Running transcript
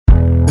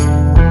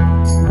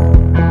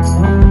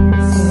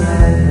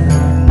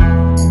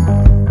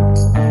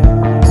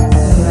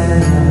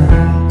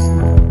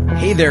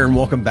there, and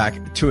welcome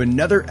back to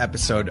another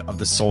episode of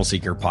the Soul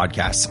Seeker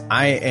podcast.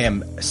 I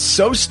am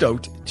so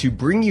stoked to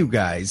bring you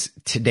guys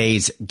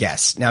today's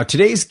guest. Now,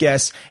 today's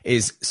guest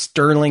is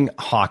Sterling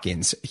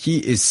Hawkins. He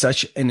is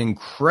such an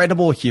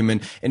incredible human.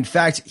 In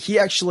fact, he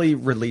actually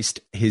released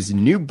his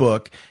new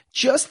book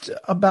just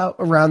about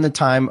around the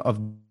time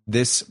of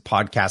this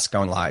podcast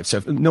going live.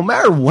 So no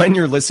matter when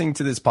you're listening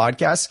to this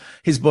podcast,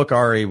 his book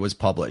already was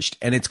published,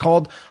 and it's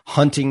called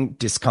Hunting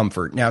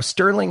Discomfort. Now,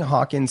 Sterling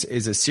Hawkins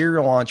is a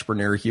serial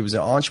entrepreneur. He was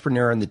an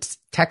entrepreneur in the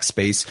tech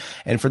space.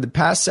 And for the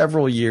past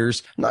several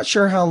years, I'm not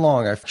sure how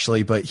long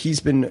actually, but he's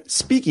been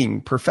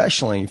speaking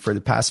professionally for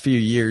the past few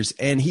years,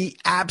 and he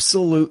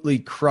absolutely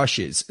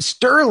crushes.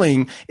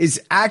 Sterling is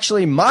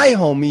actually my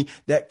homie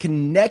that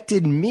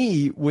connected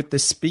me with the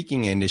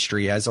speaking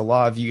industry. As a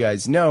lot of you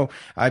guys know,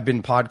 I've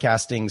been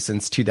podcasting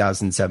since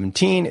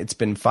 2017. It's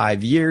been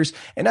 5 years,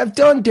 and I've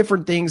done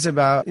different things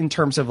in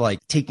terms of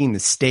like taking the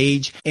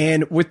stage.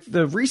 And with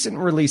the recent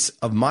release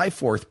of my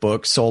fourth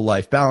book, Soul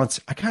Life Balance,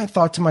 I kind of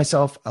thought to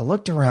myself, I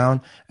looked around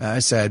and I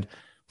said,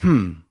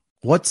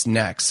 what's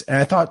next? And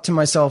I thought to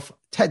myself,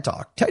 TED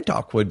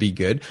Talk would be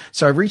good.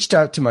 So I reached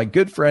out to my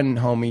good friend and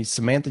homie,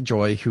 Samantha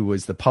Joy, who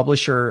was the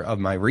publisher of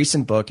my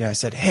recent book. And I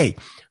said, hey,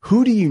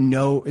 who do you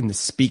know in the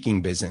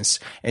speaking business?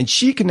 And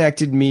she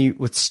connected me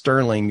with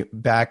Sterling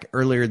back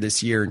earlier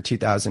this year in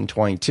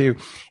 2022.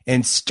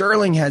 And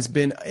Sterling has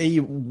been a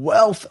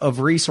wealth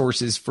of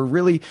resources for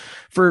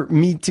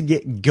me to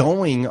get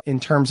going in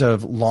terms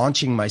of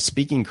launching my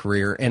speaking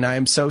career. And I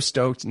am so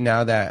stoked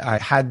now that I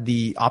had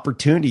the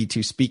opportunity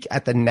to speak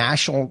at the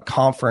national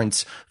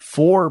conference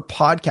for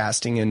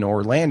podcasting in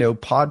Orlando,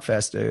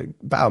 PodFest,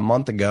 about a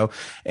month ago.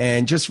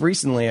 And just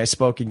recently I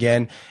spoke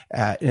again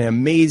at an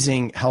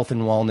amazing health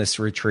and wellness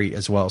retreat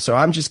as well. So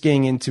I'm just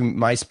getting into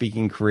my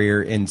speaking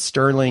career, and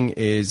Sterling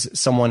is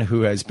someone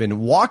who has been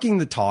walking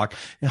the talk,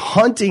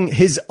 hunting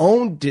his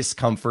own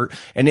discomfort.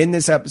 And in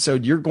this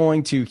episode, you're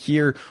going to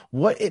hear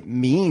what it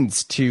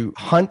means to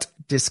hunt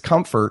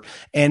discomfort,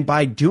 and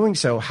by doing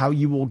so, how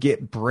you will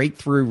get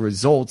breakthrough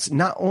results,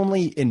 not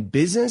only in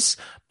business,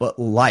 but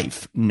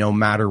life, no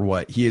matter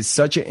what. He is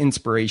such an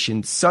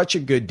inspiration, such a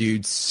good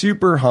dude,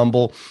 super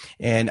humble,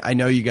 and I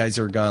know you guys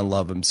are going to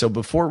love him. So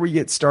before we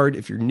get started,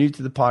 if you're new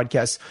to the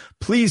podcast,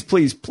 please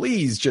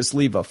just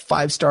leave a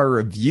 5-star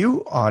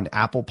review on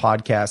Apple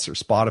Podcasts or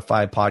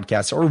Spotify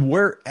Podcasts or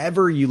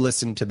wherever you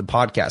listen to the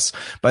podcast.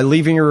 By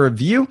leaving a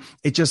review,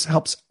 it just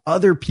helps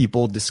other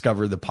people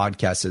discover the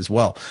podcast as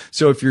well.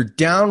 So if you're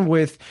down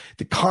with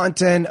the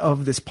content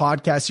of this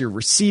podcast, you're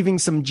receiving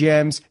some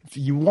gems, if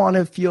you want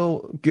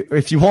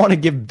to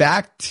give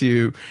back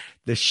to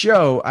the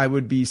show, I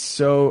would be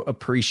so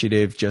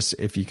appreciative just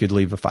if you could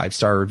leave a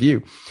 5-star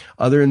review.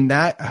 Other than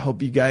that, I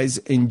hope you guys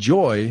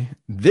enjoy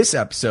this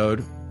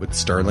episode with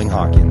Sterling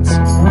Hawkins.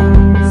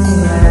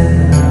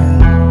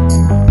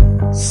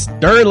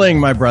 Sterling,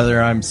 my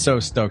brother, I'm so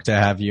stoked to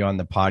have you on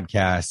the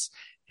podcast.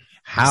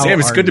 Sam,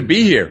 it's good to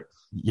be here.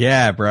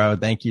 Yeah, bro.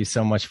 Thank you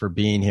so much for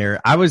being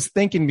here. I was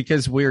thinking,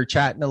 because we were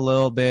chatting a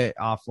little bit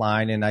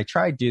offline, and I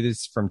try to do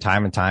this from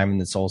time to time in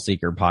the Soul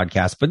Seeker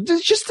podcast, but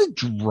just to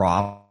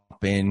drop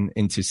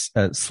into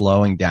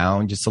slowing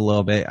down just a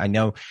little bit. I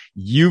know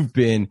you've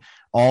been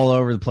all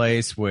over the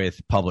place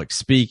with public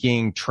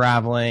speaking,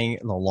 traveling,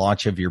 the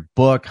launch of your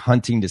book,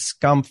 Hunting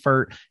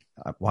Discomfort.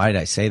 Why did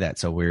I say that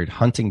so weird?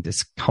 Hunting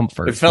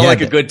Discomfort. It felt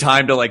like a good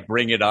time to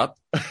bring it up.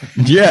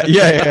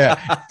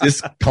 Yeah.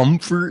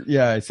 Discomfort.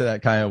 Yeah, I said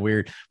that kind of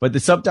weird. But the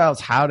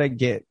subtitle's how to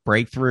get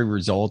breakthrough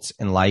results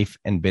in life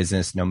and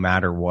business, no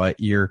matter what.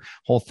 Your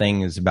whole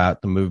thing is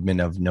about the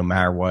movement of no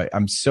matter what.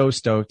 I'm so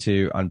stoked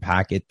to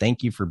unpack it.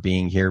 Thank you for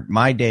being here.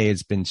 My day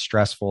has been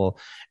stressful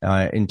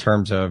in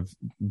terms of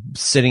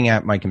sitting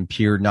at my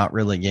computer, not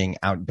really getting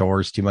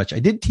outdoors too much. I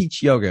did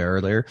teach yoga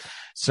earlier.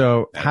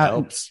 So that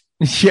helps.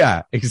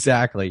 Yeah,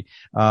 exactly.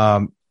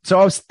 So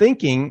I was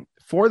thinking,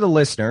 for the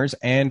listeners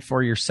and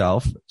for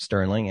yourself,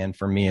 Sterling, and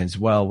for me as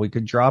well, we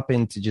could drop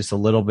into just a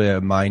little bit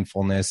of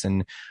mindfulness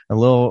and a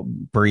little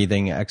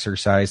breathing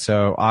exercise.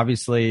 So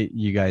obviously,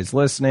 you guys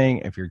listening,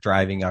 if you're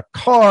driving a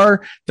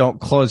car, don't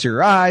close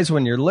your eyes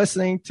when you're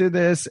listening to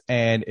this.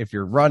 And if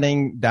you're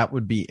running, that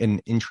would be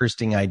an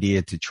interesting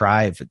idea to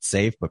try if it's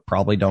safe, but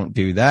probably don't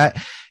do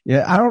that.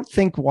 Yeah, I don't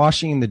think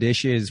washing the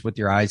dishes with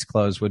your eyes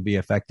closed would be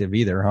effective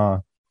either,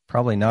 huh?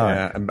 Probably not.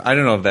 Yeah, I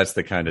don't know if that's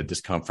the kind of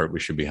discomfort we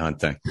should be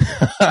hunting.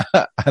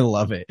 I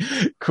love it.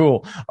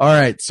 Cool. All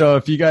right. So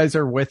if you guys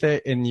are with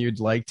it and you'd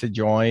like to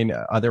join,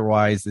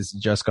 otherwise this is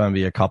just going to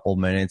be a couple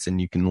minutes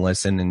and you can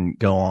listen and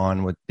go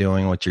on with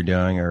doing what you're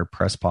doing, or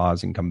press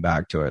pause and come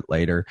back to it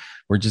later.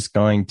 We're just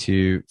going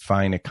to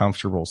find a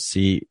comfortable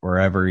seat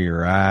wherever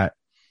you're at.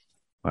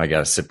 I got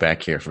to sit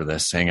back here for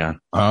this. Hang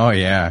on. Oh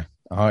yeah.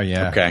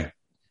 Okay.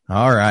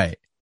 All right.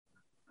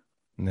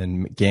 And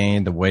then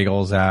gain the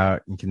wiggles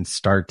out. You can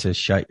start to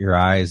shut your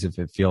eyes if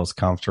it feels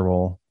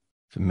comfortable,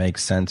 if it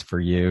makes sense for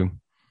you.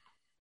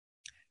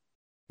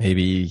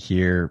 Maybe you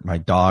hear my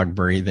dog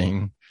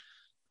breathing.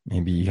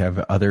 Maybe you have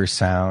other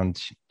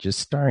sounds, just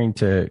starting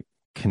to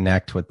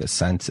connect with the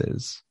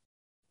senses.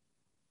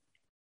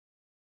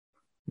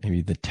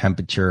 maybe the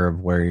temperature of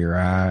where you're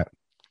at.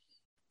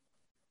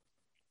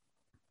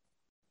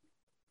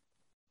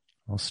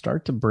 I'll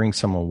start to bring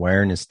some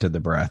awareness to the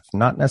breath,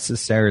 not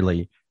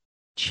necessarily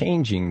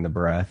changing the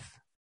breath,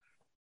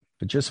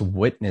 but just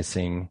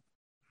witnessing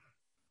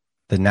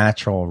the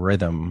natural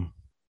rhythm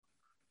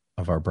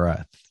of our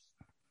breath.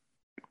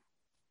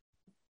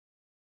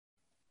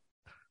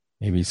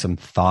 Maybe some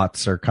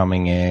thoughts are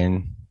coming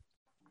in.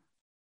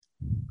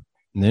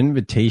 And the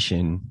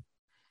invitation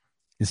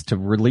is to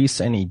release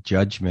any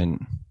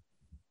judgment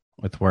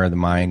with where the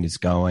mind is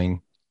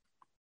going.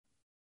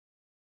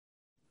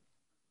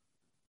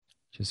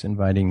 Just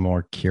inviting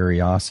more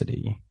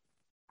curiosity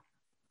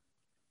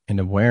and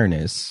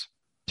awareness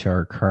to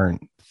our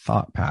current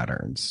thought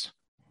patterns.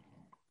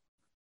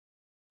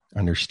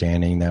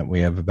 Understanding that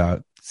we have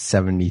about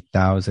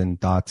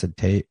 70,000 thoughts a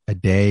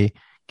day,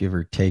 give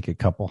or take a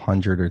couple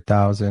hundred or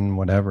thousand,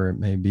 whatever it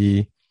may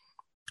be.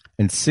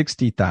 And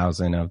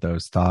 60,000 of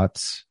those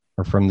thoughts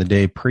are from the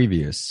day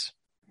previous.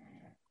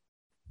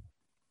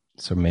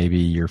 So maybe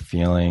you're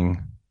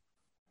feeling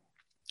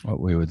what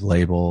we would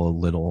label a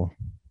little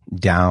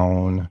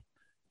down,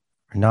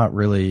 or not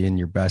really in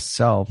your best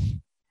self.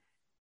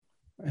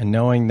 And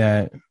knowing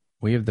that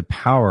we have the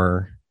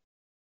power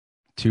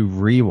to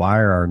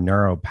rewire our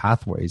neural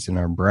pathways in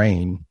our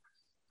brain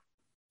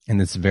in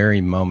this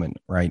very moment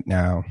right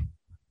now.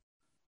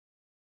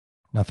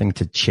 Nothing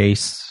to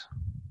chase,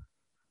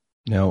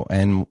 no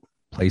end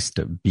place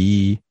to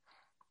be.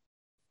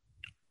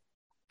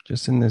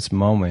 Just in this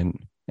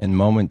moment and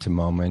moment to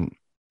moment,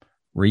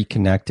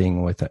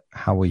 reconnecting with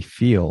how we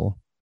feel.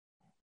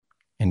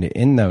 And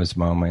in those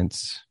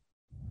moments,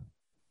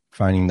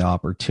 finding the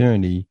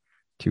opportunity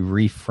to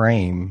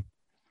reframe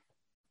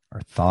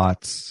our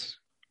thoughts,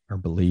 our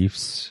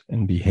beliefs,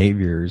 and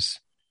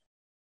behaviors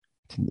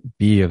to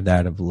be of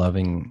that of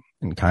loving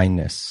and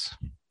kindness.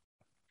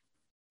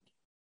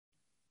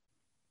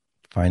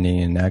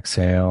 Finding an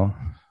exhale.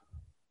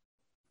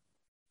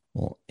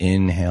 We'll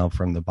inhale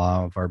from the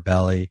bottom of our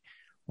belly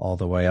all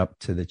the way up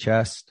to the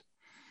chest.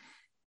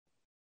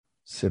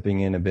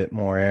 Sipping in a bit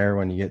more air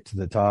when you get to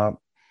the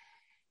top.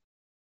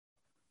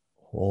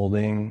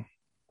 Holding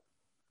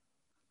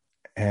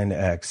and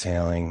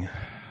exhaling.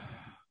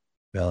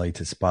 Belly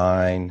to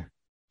spine.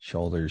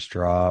 Shoulders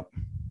drop.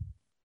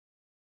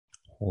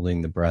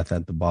 Holding the breath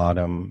at the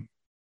bottom.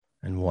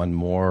 And one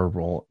more.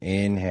 We'll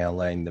inhale,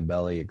 letting the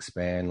belly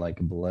expand like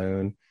a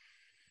balloon.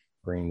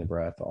 Bring the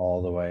breath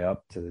all the way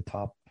up to the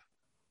top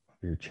of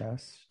your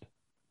chest.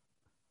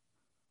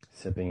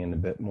 Sipping in a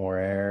bit more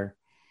air.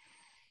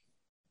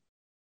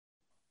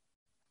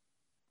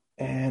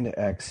 And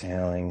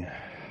exhaling.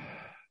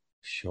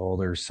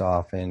 Shoulders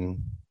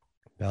soften.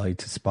 Belly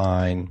to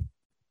spine.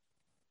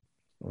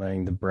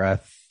 Letting the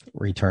breath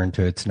return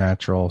to its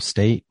natural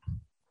state.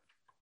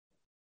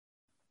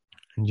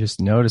 And just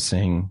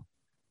noticing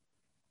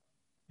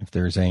if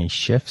there's any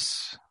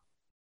shifts,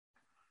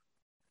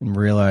 and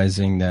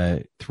realizing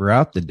that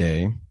throughout the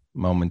day,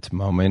 moment to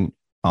moment,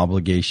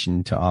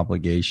 obligation to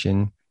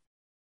obligation,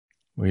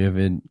 we have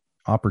an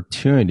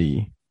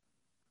opportunity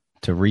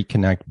to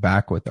reconnect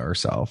back with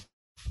ourselves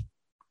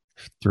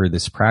through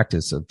this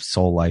practice of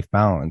soul life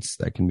balance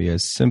that can be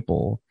as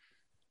simple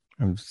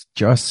as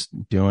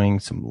just doing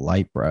some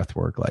light breath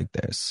work like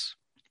this.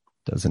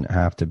 Doesn't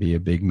have to be a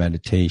big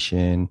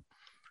meditation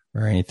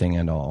or anything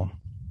at all.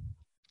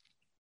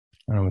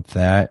 And with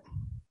that,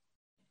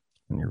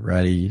 when you're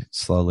ready,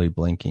 slowly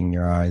blinking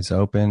your eyes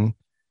open,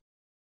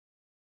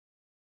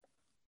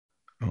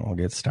 and we'll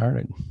get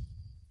started.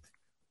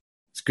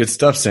 It's good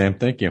stuff, Sam.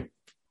 Thank you.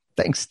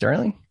 Thanks,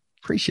 Sterling.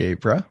 Appreciate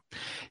it, bro.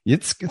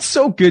 It's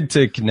so good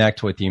to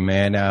connect with you,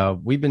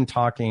 man. We've been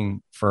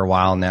talking for a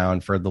while now,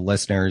 and for the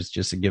listeners,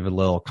 just to give a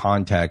little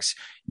context,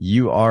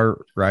 you are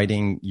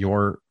writing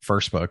your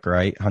first book,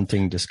 right?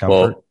 Hunting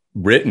Discomfort. Well,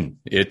 written.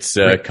 It's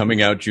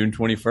coming out June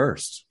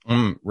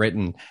 21st.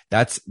 Written.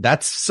 That's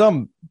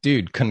some,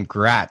 dude,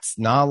 congrats.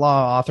 Not a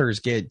lot of authors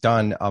get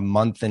done a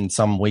month and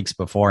some weeks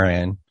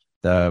beforehand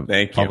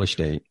the publish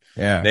date.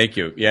 Yeah. Thank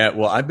you. Yeah.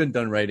 Well, I've been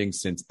done writing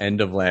since end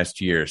of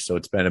last year. So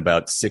it's been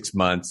about 6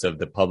 months of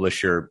the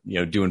publisher,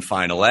 doing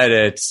final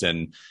edits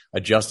and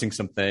adjusting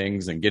some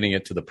things and getting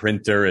it to the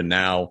printer. And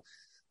now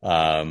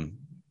I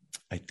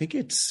think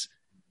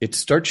it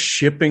starts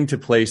shipping to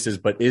places,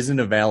 but isn't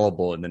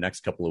available in the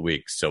next couple of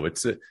weeks. So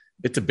it's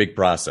a big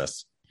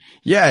process.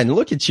 Yeah. And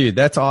look at you.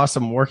 That's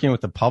awesome working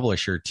with the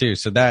publisher too.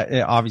 So that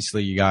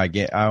obviously you gotta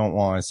get, I don't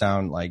want to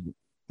sound like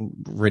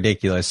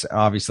ridiculous.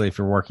 Obviously, if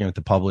you're working with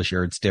the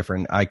publisher, it's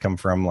different. I come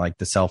from like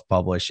the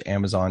self-published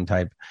Amazon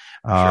type.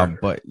 Sure.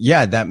 But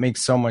yeah, that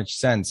makes so much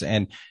sense.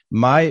 And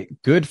my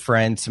good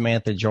friend,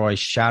 Samantha Joy,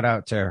 shout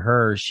out to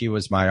her. She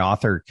was my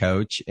author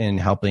coach in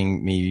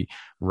helping me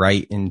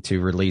write and to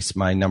release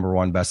my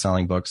 #1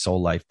 best-selling book,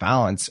 Soul Life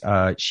Balance.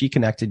 She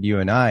connected you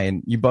and I,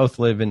 and you both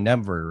live in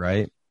Denver,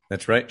 right?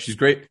 That's right. She's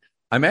great.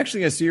 I'm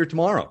actually going to see her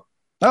tomorrow.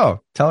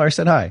 Oh, tell her I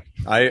said hi.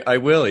 I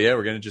will. Yeah.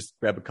 We're going to just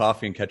grab a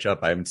coffee and catch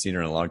up. I haven't seen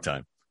her in a long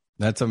time.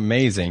 That's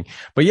amazing.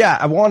 But yeah,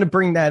 I want to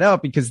bring that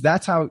up because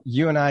that's how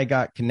you and I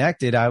got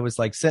connected. I was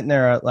like sitting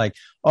there like,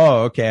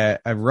 oh, okay,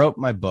 I wrote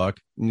my book.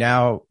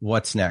 Now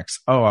what's next?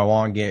 Oh, I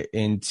want to get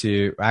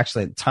into,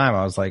 actually at the time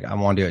I was like, I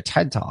want to do a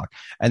TED Talk.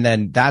 And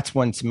then that's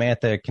when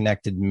Samantha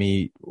connected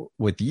me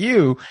with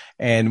you,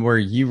 and where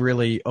you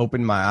really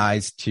opened my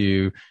eyes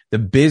to the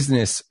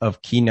business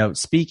of keynote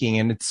speaking.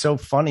 And it's so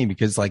funny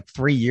because like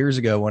 3 years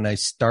ago, when I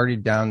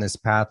started down this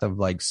path of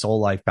like soul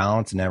life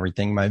balance and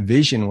everything, my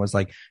vision was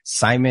like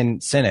Simon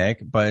Sinek,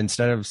 but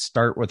instead of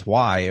start with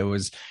why, it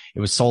was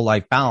soul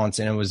life balance,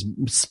 and it was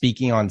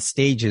speaking on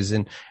stages.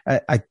 And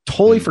I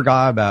totally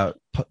forgot about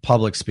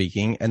public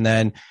speaking. And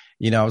then,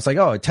 I was like,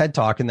 oh, a TED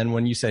Talk. And then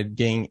when you said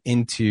getting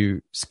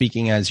into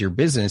speaking as your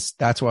business,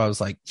 that's why I was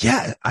like,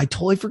 yeah, I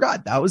totally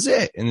forgot. That was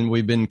it. And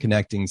we've been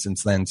connecting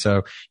since then.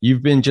 So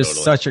you've been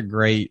just such a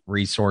great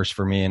resource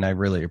for me, and I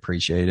really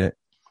appreciate it.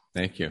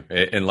 Thank you.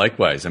 And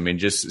likewise, I mean,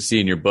 just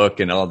seeing your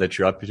book and all that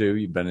you're up to,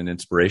 you've been an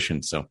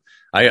inspiration. So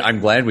I'm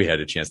glad we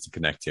had a chance to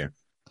connect here.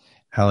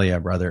 Hell yeah,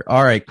 brother.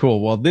 All right,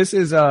 cool. Well, this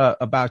is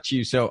about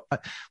you. So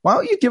why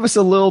don't you give us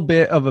a little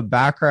bit of a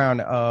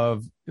background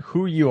of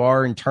who you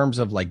are in terms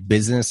of like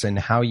business and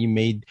how you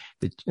made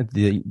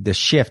the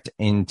shift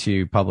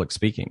into public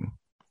speaking?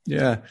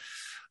 Yeah.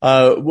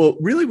 Well,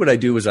 really what I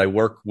do is I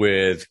work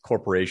with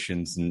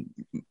corporations and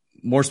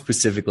more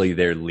specifically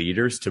their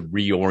leaders to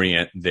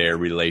reorient their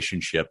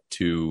relationship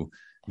to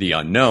the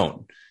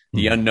unknown.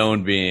 The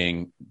unknown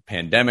being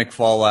pandemic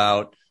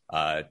fallout,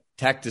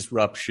 tech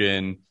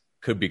disruption,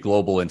 could be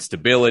global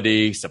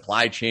instability,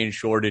 supply chain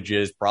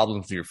shortages,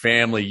 problems with your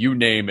family, you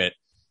name it.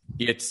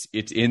 It's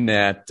in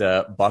that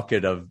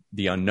bucket of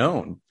the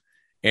unknown.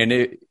 And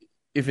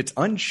if it's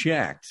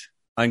unchecked,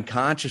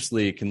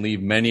 unconsciously, it can leave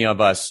many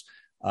of us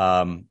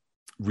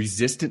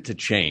resistant to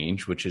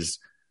change, which is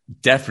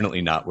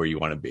definitely not where you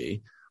want to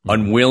be,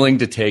 unwilling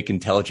to take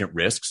intelligent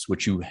risks,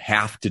 which you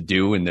have to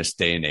do in this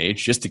day and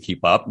age just to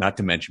keep up, not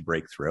to mention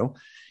breakthrough.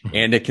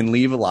 And it can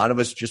leave a lot of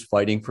us just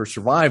fighting for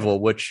survival,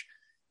 which,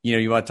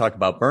 you want to talk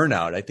about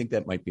burnout. I think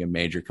that might be a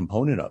major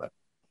component of it.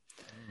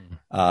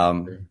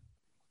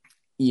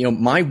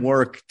 My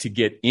work to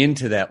get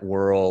into that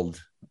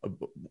world,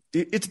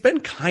 it's been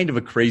kind of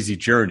a crazy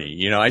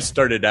journey. I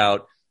started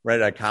out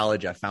right out of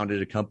college. I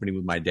founded a company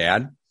with my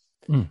dad,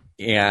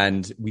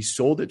 and we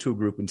sold it to a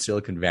group in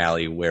Silicon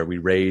Valley where we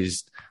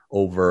raised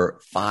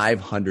over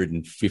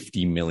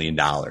 $550 million.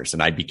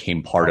 And I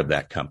became part of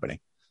that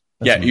company.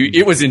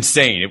 It was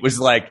insane. It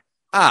was like,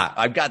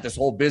 I've got this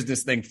whole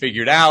business thing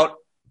figured out.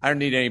 I don't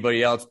need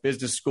anybody else.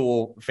 Business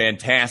school,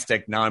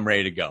 fantastic. Now I'm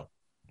ready to go.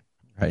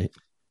 Right.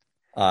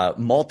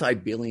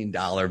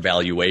 Multi-billion-dollar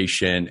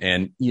valuation.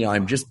 And,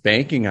 I'm just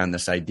banking on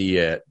this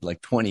idea at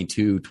like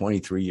 22,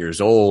 23 years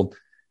old,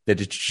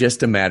 that it's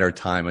just a matter of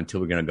time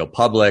until we're going to go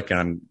public.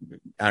 And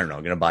I'm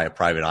going to buy a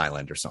private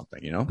island or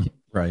something,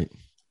 Right.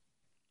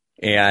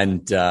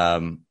 And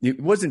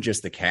it wasn't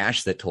just the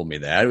cash that told me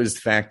that. It was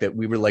the fact that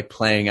we were like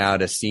playing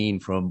out a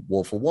scene from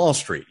Wolf of Wall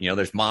Street.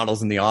 There's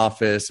models in the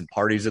office and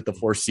parties at the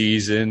Four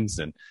Seasons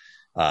and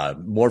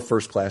more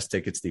first-class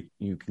tickets that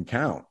you can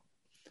count.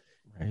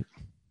 Right.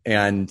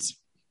 And,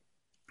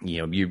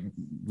 you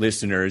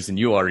listeners, and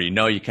you already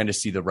know, you kind of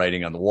see the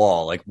writing on the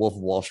wall. Like Wolf of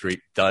Wall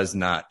Street does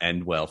not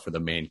end well for the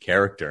main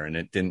character, and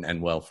it didn't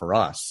end well for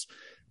us.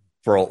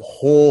 For a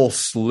whole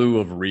slew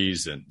of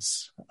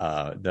reasons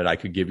that I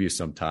could give you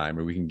some time,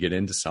 or we can get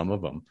into some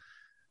of them.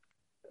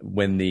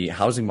 When the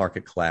housing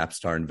market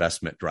collapsed, our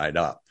investment dried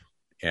up,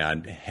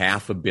 and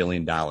 $500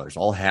 million,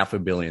 all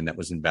 $500 million that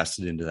was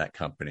invested into that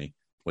company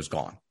was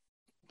gone.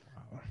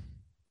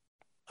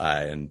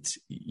 And,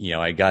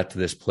 I got to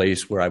this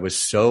place where I was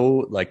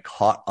so like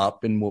caught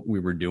up in what we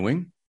were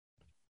doing.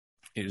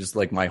 It was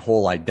like my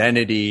whole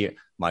identity,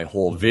 my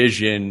whole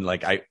vision.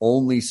 Like I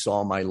only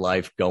saw my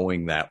life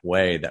going that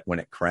way, that when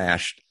it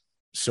crashed,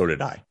 so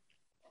did I.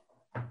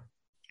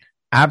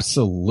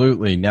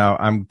 Absolutely. Now,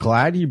 I'm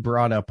glad you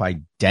brought up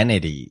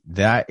identity.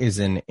 That is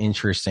an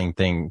interesting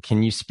thing.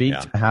 Can you speak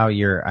to how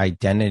your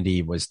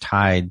identity was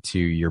tied to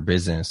your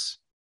business?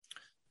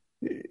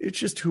 It's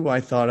just who I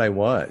thought I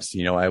was.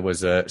 I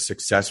was a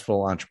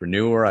successful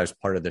entrepreneur. I was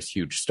part of this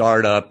huge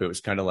startup. It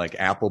was kind of like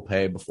Apple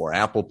Pay before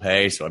Apple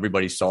Pay. So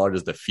everybody saw it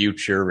as the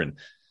future and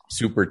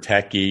super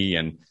techie.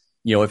 And,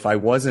 if I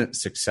wasn't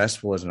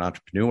successful as an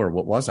entrepreneur,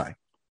 what was I?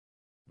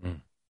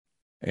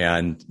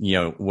 And,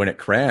 when it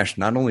crashed,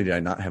 not only did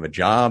I not have a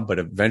job, but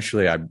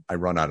eventually I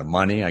run out of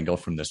money. I go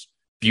from this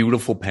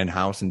beautiful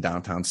penthouse in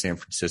downtown San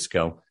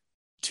Francisco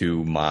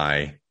to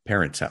my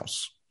parents'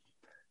 house,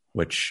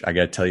 which I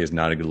got to tell you is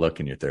not a good look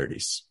in your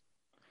 30s.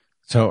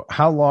 So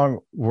how long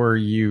were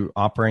you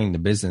operating the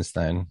business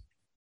then?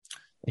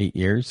 8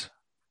 years?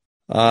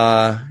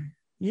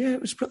 Yeah,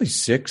 it was probably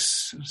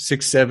six,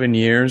 7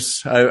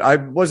 years. I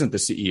wasn't the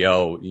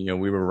CEO.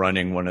 We were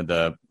running one of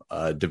the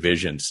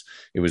divisions.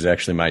 It was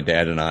actually my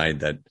dad and I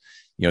that,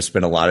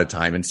 spent a lot of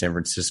time in San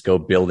Francisco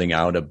building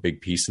out a big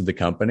piece of the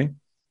company.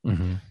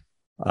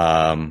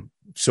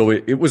 So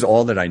it was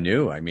all that I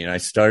knew. I mean, I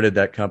started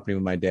that company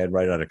with my dad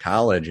right out of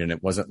college, and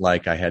it wasn't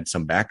like I had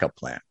some backup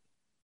plan.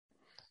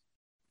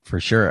 For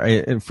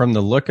sure. From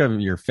the look of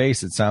your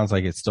face, it sounds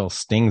like it still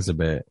stings a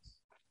bit.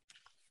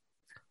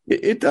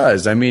 It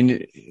does. I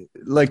mean,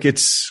 like I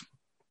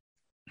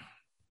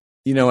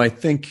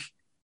think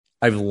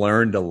I've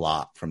learned a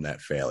lot from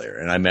that failure.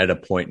 And I'm at a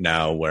point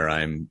now where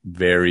I'm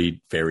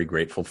very, very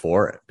grateful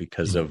for it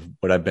because of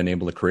what I've been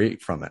able to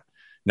create from it.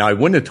 Now, I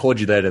wouldn't have told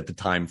you that at the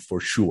time for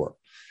sure.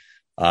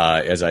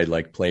 As I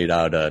played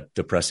out a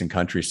depressing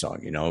country song,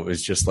 it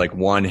was just like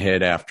one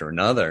hit after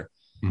another.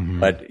 Mm-hmm.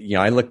 But,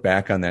 I look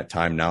back on that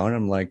time now and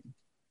I'm like,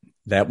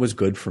 that was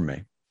good for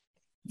me.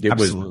 It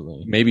Absolutely.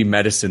 Was maybe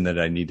medicine that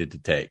I needed to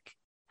take.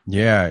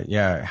 Yeah.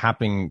 Yeah.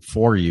 Happening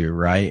for you.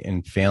 Right.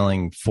 And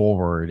failing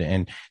forward.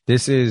 And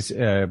this is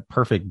a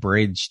perfect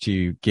bridge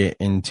to get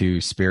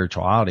into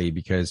spirituality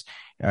because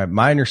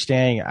my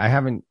understanding, I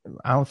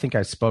don't think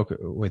I spoke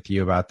with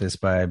you about this,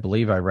 but I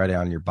believe I read it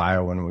on your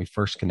bio when we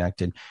first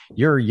connected.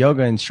 You're a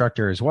yoga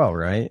instructor as well,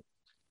 right?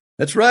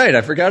 That's right.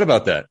 I forgot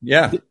about that.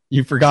 Yeah.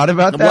 You forgot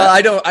about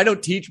that? Well, I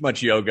don't teach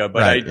much yoga,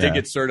 but right, I did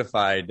get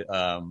certified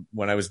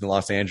when I was in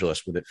Los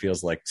Angeles with, it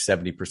feels like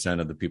 70%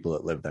 of the people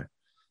that live there.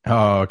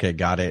 Oh, okay.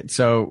 Got it.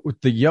 So with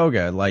the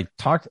yoga,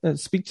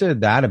 speak to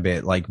that a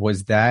bit.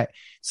 Was that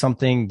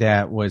something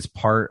that was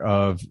part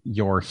of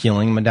your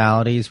healing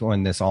modalities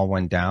when this all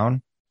went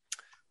down?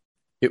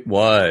 It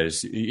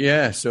was.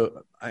 Yeah.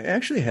 So I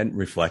actually hadn't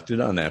reflected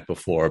on that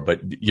before,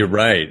 but you're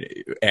right.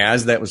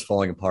 As that was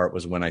falling apart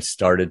was when I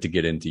started to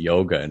get into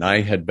yoga, and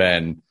I had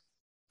been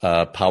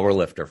a power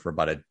lifter for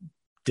about a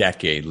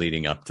decade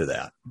leading up to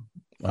that.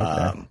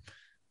 Okay.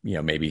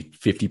 Maybe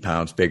 50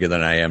 pounds bigger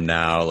than I am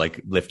now,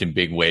 lifting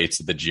big weights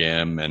at the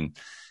gym. And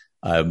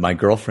my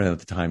girlfriend at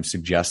the time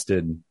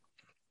suggested,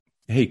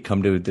 hey,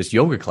 come to this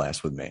yoga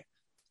class with me.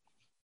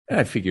 And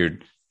I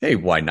figured, hey,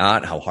 why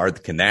not? How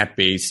hard can that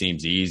be?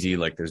 Seems easy.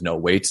 There's no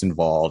weights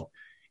involved.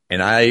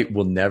 And I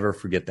will never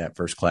forget that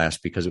first class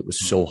because it was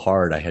so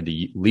hard. I had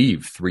to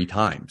leave 3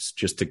 times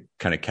just to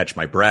kind of catch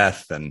my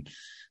breath and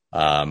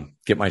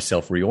get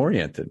myself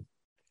reoriented.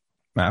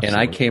 Absolutely. And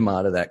I came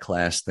out of that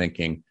class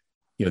thinking,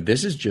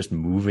 this is just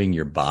moving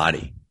your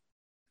body.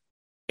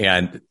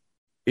 And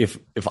if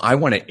I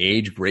want to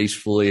age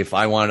gracefully, if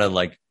I want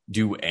to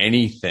do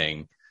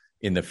anything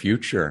in the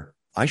future,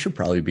 I should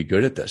probably be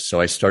good at this. So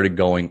I started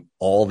going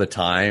all the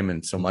time.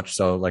 And so much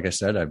so, like I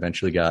said, I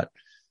eventually got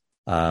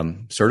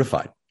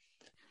certified.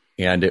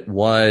 And it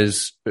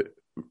was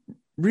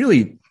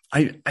really,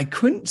 I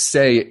couldn't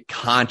say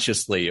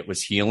consciously it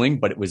was healing,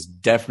 but it was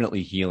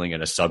definitely healing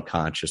at a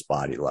subconscious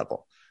body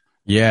level.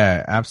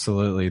 Yeah,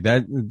 absolutely.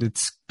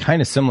 It's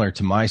kind of similar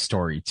to my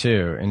story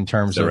too, in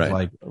terms of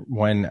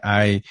when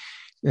I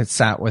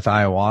sat with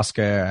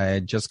ayahuasca, I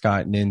had just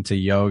gotten into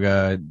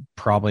yoga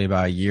probably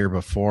about a year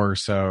before.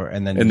 So,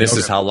 and this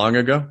is how long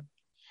ago?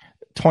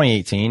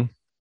 2018.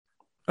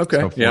 Okay.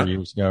 So 4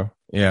 years ago.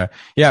 Yeah.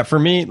 Yeah. For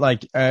me,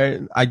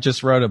 I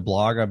just wrote a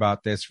blog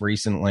about this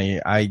recently.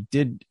 I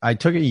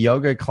took a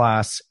yoga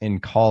class in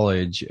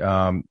college,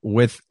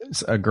 with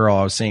a girl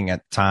I was seeing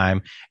at the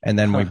time. And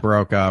then we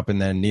broke up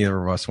and then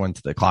neither of us went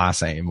to the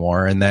class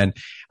anymore. And then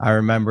I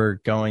remember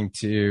going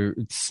to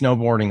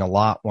snowboarding a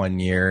lot one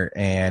year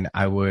and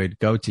I would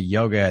go to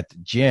yoga at the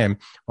gym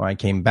when I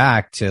came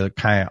back to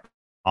kind of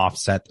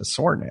offset the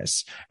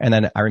soreness. And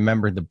then I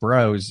remember the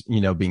bros,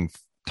 being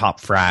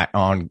top frat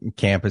on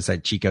campus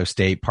at Chico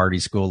State Party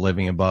School,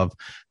 living above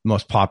the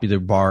most popular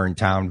bar in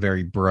town,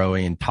 very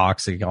broy and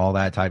toxic, all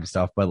that type of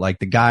stuff. But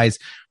the guys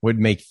would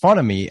make fun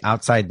of me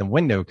outside the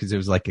window because it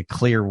was a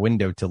clear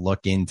window to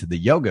look into the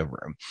yoga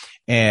room.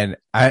 And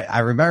I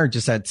remember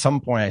just at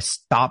some point I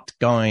stopped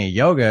going to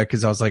yoga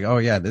because I was like, oh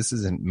yeah, this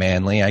isn't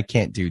manly. I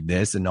can't do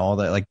this and all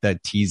that, the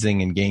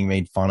teasing and getting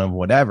made fun of,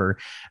 whatever.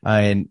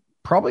 And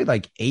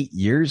probably 8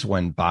 years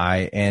went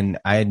by and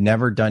I had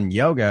never done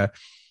yoga.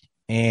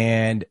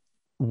 And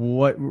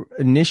what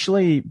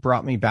initially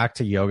brought me back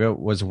to yoga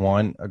was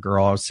a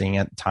girl I was seeing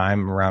at the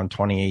time around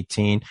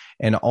 2018,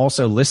 and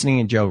also listening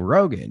to Joe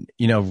Rogan.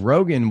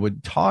 Rogan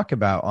would talk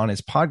about on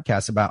his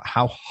podcast about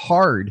how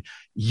hard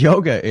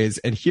yoga is.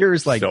 And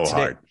here's so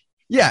hard.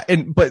 Yeah.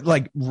 But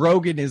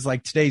Rogan is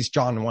today's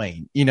John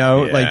Wayne,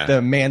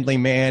 the manly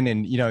man,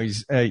 and,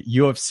 he's a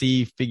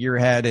UFC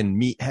figurehead and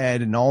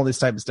meathead and all this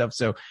type of stuff.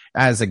 So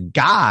as a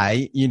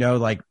guy,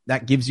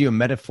 that gives you a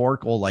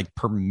metaphorical,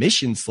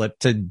 permission slip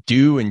to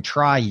do and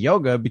try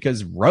yoga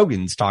because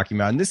Rogan's talking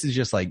about, and this is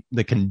just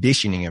the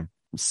conditioning of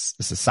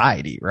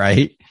society,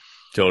 right?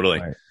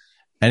 Totally. Right.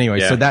 Anyway,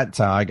 So that's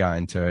how I got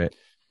into it.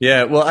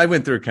 Yeah. Well, I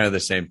went through kind of the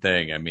same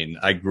thing. I mean,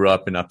 I grew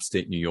up in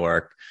upstate New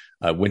York.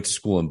 Went to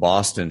school in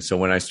Boston. So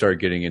when I started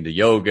getting into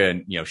yoga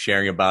and,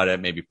 sharing about it,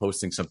 maybe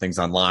posting some things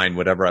online,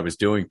 whatever I was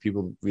doing,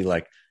 people would be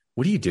like,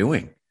 what are you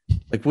doing?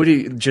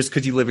 Just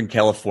because you live in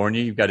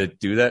California, you've got to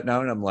do that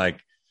now? And I'm like,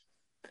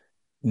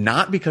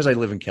 not because I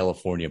live in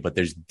California, but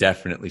there's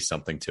definitely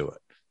something to it.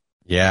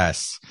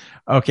 Yes.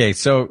 Okay.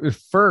 So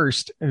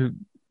first,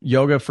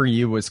 yoga for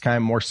you was kind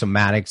of more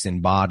somatics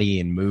and body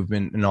and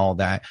movement and all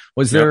that.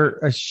 Was there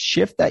a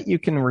shift that you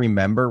can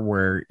remember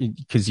where,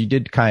 because you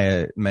did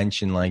kind of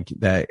mention like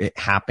that it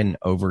happened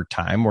over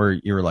time where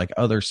you were like,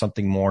 oh, there's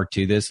something more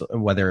to this,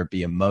 whether it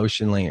be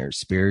emotionally or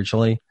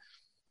spiritually?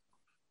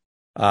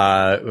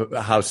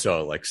 How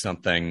so? Like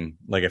something,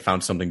 like I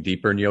found something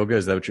deeper in yoga.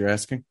 Is that what you're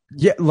asking?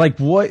 Yeah. Like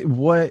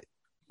what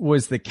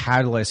was the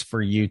catalyst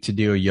for you to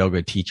do a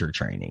yoga teacher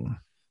training?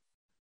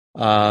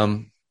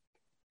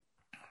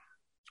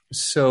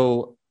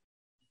 So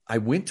I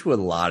went to a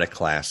lot of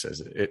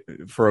classes.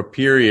 For a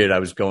period, I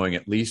was going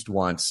at least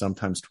once,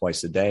 sometimes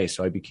twice a day.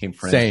 So I became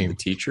friends with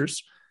the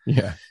teachers.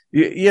 Yeah.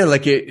 Yeah.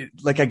 Like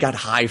I got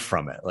high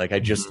from it. Like I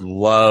just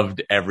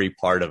loved every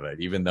part of it,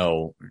 even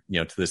though,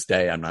 to this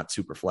day, I'm not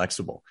super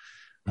flexible.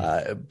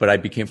 But I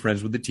became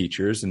friends with the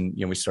teachers and,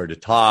 we started to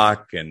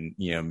talk and,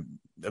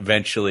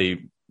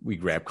 eventually we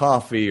grabbed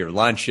coffee or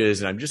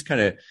lunches and I'm just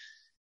kind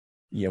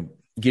of,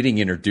 getting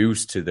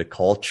introduced to the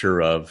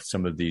culture of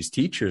some of these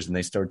teachers and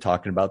they started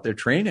talking about their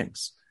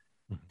trainings.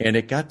 And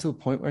it got to a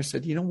point where I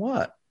said, you know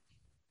what?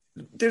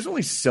 There's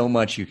only so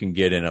much you can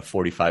get in a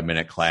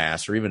 45-minute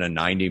class or even a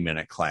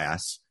 90-minute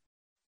class.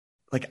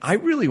 Like, I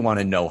really want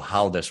to know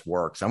how this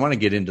works. I want to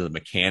get into the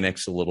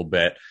mechanics a little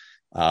bit.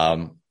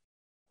 So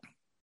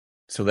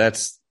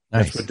that's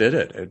what did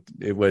it.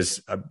 It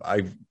was,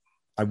 I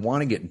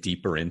want to get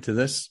deeper into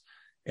this.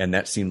 And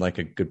that seemed like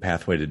a good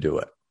pathway to do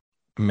it.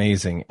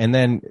 Amazing. And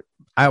then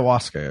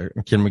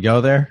ayahuasca, can we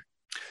go there?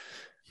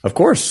 Of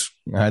course.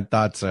 I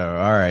thought so.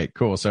 All right,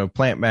 cool. So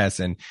plant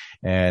medicine.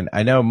 And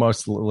I know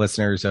most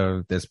listeners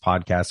of this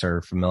podcast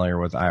are familiar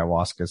with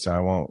ayahuasca,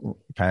 so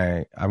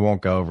I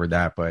won't go over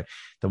that. But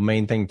the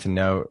main thing to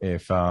note,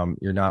 if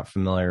you're not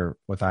familiar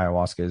with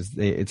ayahuasca, is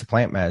it's a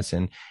plant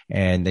medicine,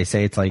 and they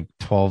say it's like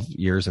 12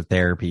 years of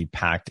therapy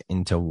packed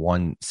into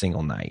one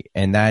single night.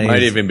 And that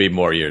might even be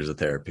more years of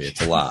therapy.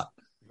 It's a lot.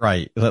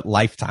 Right.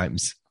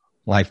 Lifetimes.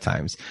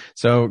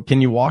 So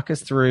can you walk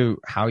us through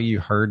how you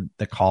heard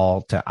the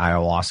call to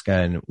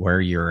ayahuasca and where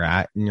you're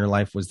at in your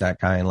life? Was that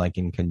kind of like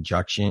in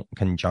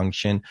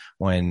conjunction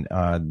when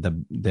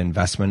the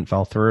investment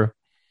fell through?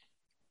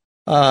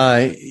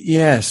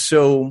 Yeah.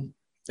 So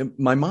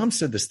my mom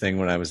said this thing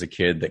when I was a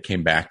kid that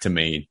came back to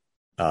me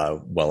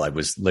while I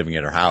was living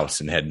at her house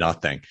and had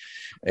nothing.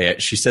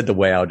 She said, the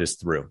way out is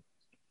through.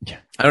 Yeah.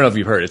 I don't know if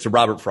you've heard it. It's a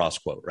Robert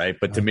Frost quote, right?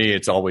 But to me,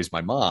 it's always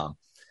my mom.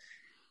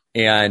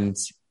 And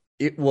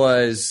it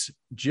was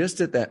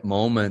just at that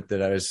moment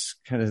that I was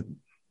kind of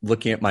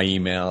looking at my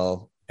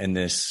email and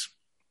this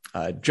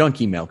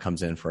junk email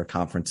comes in for a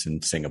conference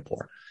in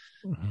Singapore.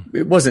 Mm-hmm.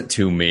 It wasn't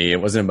to me. It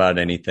wasn't about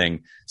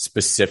anything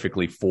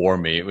specifically for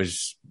me. It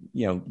was,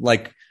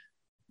 like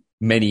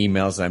many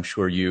emails I'm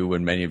sure you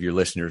and many of your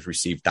listeners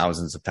receive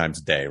thousands of times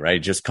a day,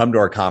 right? Just come to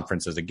our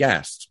conference as a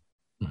guest.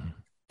 Mm-hmm.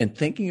 And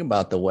thinking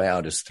about the way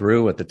out is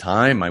through at the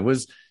time, I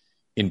was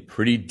in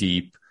pretty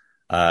deep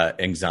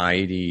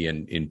anxiety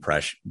and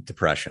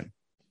depression.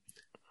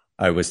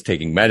 I was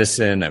taking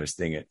medicine. I was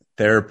seeing a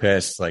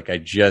therapist. Like, I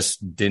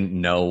just didn't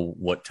know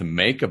what to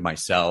make of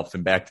myself.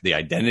 And back to the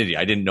identity,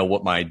 I didn't know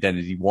what my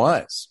identity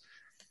was.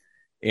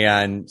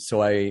 And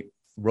so I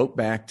wrote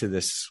back to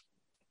this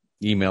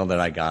email that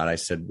I got. I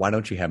said, why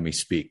don't you have me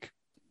speak?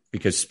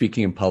 Because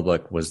speaking in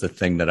public was the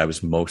thing that I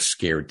was most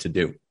scared to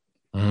do.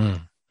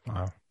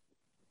 Wow.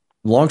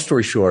 Long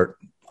story short,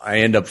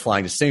 I ended up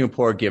flying to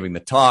Singapore, giving the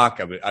talk.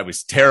 I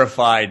was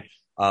terrified,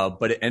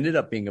 but it ended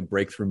up being a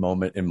breakthrough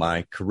moment in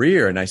my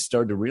career. And I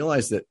started to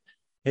realize that,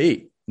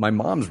 hey, my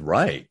mom's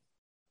right.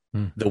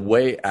 The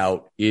way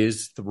out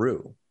is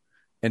through.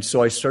 And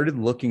so I started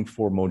looking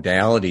for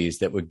modalities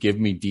that would give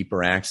me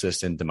deeper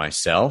access into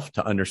myself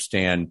to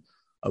understand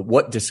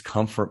what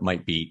discomfort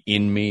might be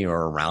in me or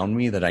around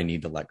me that I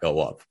need to let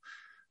go of.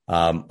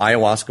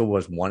 Ayahuasca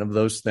was one of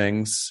those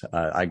things.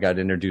 I got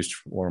introduced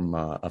from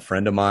a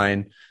friend of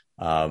mine.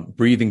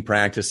 Breathing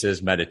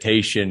practices,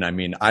 meditation. I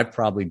mean, I've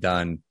probably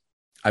done,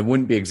 I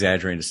wouldn't be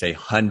exaggerating to say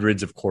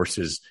hundreds of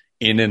courses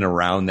in and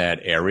around that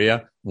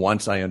area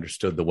once I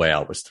understood the way I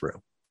was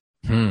through.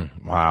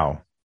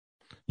 Wow.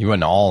 You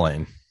went all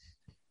in.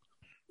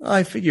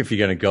 I figure if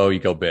you're going to go, you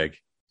go big.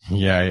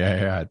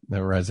 Yeah.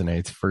 That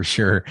resonates for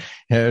sure.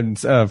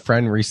 And a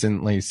friend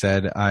recently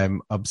said,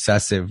 I'm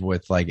obsessive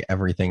with like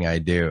everything I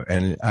do.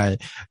 And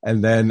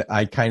then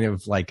I kind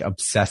of like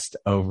obsessed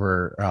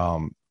over,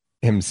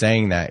 him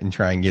saying that and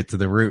try and get to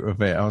the root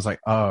of it. I was like,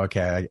 oh,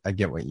 okay. I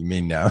get what you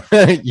mean now,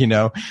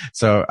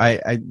 So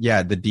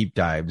the deep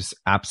dives.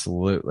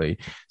 Absolutely.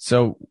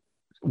 So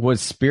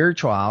was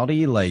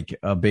spirituality like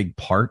a big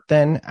part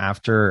then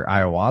after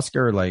ayahuasca,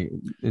 or like,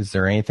 is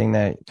there anything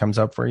that comes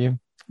up for you?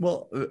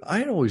 Well, I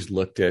had always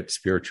looked at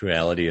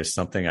spirituality as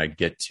something I'd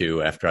get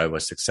to after I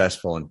was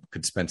successful and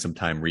could spend some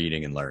time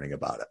reading and learning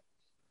about it.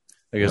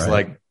 Because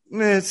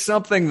it's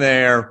something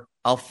there.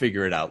 I'll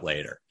figure it out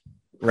later.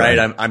 Right.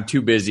 I'm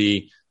too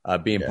busy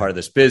being part of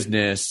this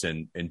business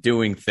and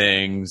doing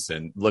things,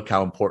 and look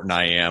how important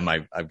I am.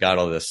 I've got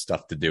all this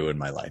stuff to do in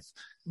my life.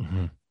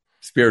 Mm-hmm.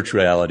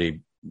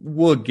 Spirituality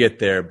we'll get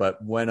there,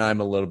 but when I'm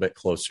a little bit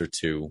closer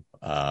to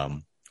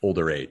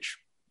older age.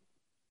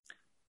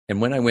 And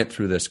when I went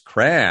through this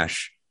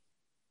crash,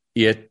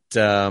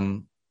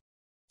 and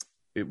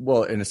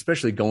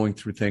especially going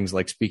through things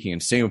like speaking in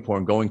Singapore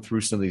and going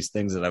through some of these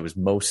things that I was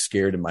most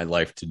scared in my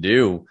life to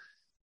do,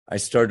 I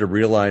started to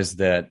realize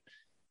that,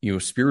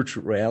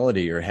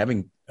 spirituality or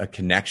having a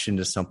connection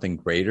to something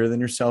greater than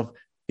yourself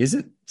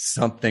isn't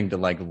something to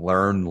like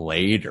learn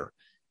later.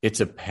 It's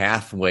a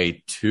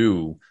pathway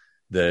to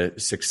the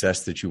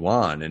success that you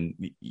want.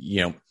 And,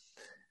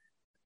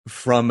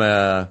 from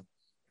a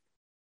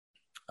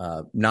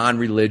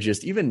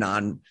non-religious, even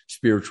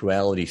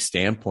non-spirituality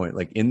standpoint,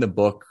 like in the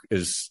book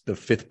is the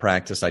fifth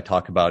practice I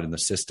talk about in the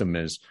system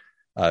is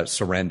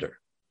surrender,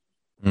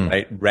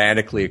 right?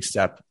 Radically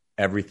accept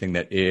everything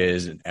that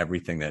is and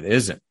everything that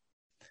isn't.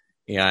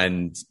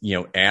 And,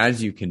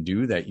 as you can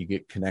do that, you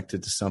get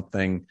connected to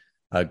something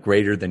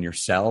greater than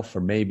yourself,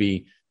 or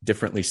maybe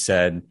differently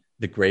said,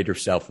 the greater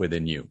self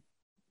within you.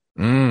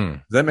 Does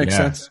that make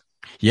sense?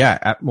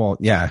 Yeah. Well,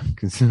 yeah,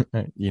 because,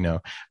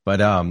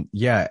 but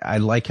I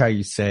like how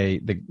you say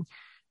the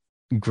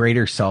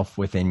greater self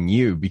within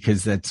you,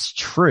 because that's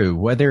true,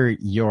 whether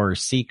you're a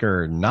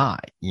seeker or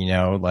not,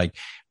 like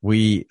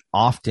we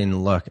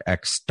often look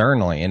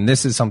externally. And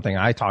this is something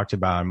I talked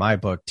about in my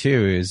book too,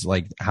 is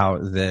like how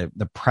the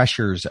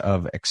pressures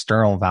of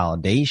external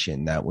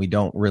validation that we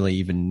don't really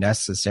even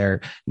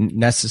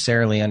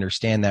necessarily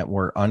understand that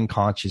we're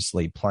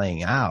unconsciously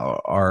playing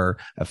out are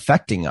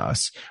affecting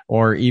us,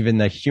 or even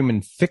the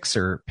human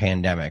fixer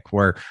pandemic,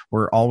 where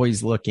we're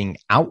always looking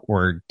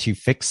outward to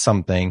fix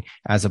something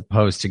as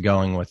opposed to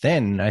going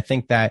within. And I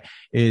think that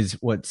is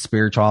what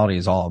spirituality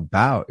is all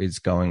about, is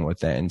going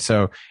within.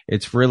 So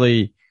it's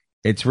really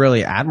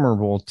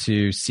admirable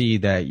to see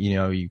that,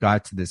 you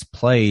got to this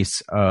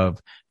place of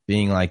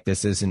being like,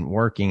 this isn't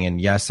working. And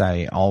yes,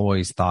 I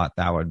always thought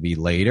that would be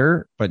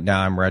later, but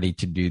now I'm ready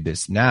to do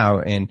this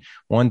now. And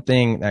one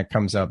thing that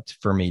comes up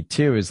for me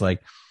too is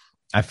like,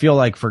 I feel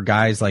like for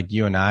guys like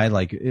you and I,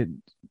 like a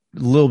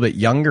little bit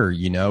younger,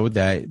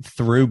 that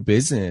through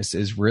business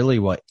is really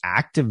what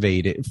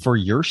activated for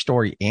your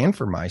story and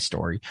for my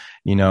story,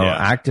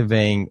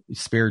 activating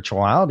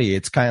spirituality.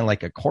 It's kind of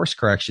like a course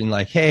correction,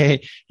 like,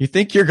 hey, you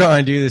think you're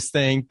going to do this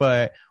thing,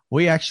 but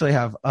we actually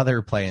have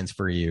other plans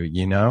for you,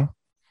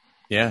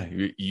 Yeah.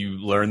 You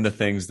learn the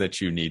things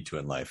that you need to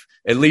in life.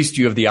 At least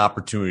you have the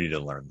opportunity to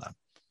learn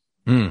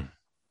them.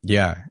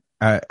 Yeah,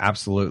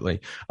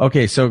 absolutely.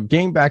 Okay. So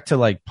getting back to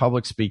like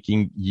public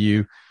speaking,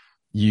 you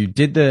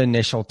did the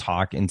initial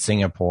talk in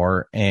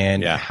Singapore,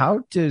 and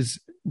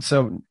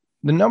so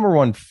the number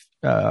one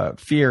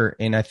fear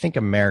in, I think,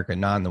 America,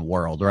 not in the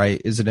world,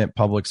 right? Isn't it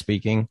public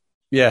speaking?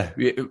 Yeah.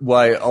 Well,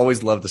 I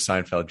always love the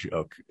Seinfeld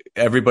joke.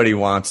 Everybody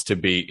wants to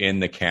be in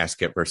the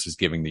casket versus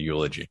giving the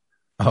eulogy.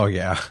 Oh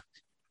yeah.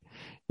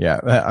 Yeah.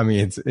 I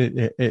mean,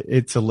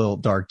 it's a little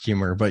dark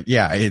humor, but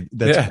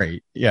that's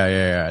great.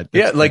 Yeah.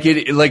 Yeah. Like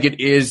it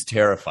is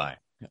terrifying.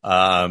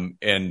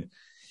 And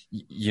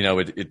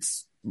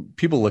it's,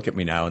 people look at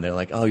me now and they're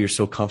like, oh, you're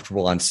so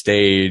comfortable on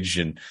stage,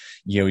 and,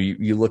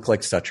 you look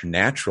like such a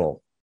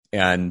natural.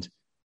 And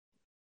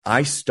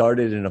I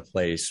started in a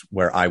place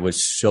where I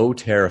was so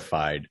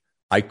terrified,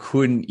 I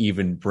couldn't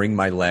even bring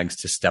my legs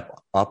to step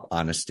up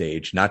on a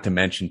stage, not to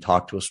mention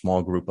talk to a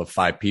small group of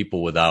 5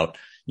 people without,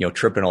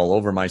 tripping all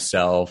over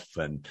myself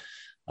and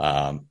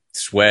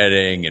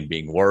sweating and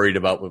being worried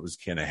about what was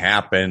going to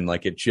happen.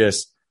 Like if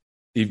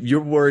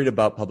you're worried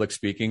about public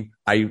speaking,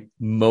 I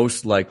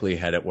most likely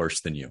had it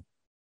worse than you.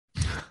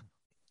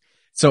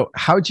 So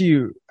how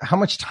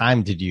much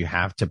time did you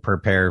have to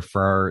prepare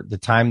for the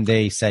time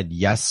they said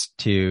yes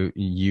to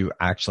you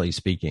actually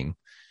speaking?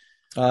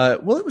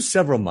 Well, it was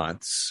several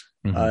months.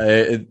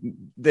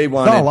 They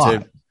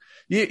wanted to,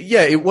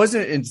 it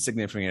wasn't an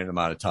insignificant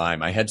amount of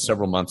time. I had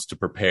several months to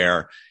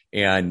prepare,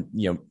 and,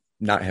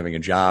 not having a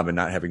job and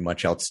not having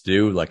much else to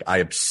do, like I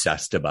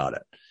obsessed about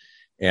it.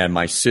 And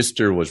my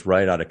sister was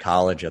right out of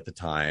college at the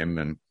time,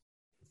 and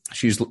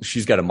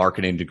she's got a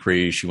marketing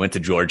degree. She went to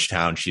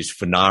Georgetown. She's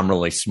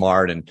phenomenally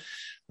smart. And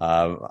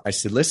I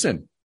said,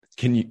 listen,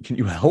 can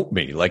you help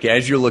me? Like,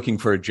 as you're looking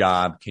for a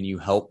job, can you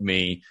help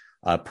me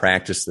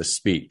practice the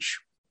speech?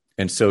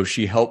 And so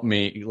she helped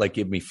me, like,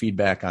 give me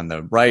feedback on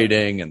the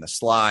writing and the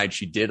slides.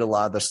 She did a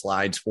lot of the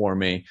slides for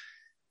me.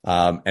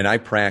 And I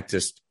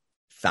practiced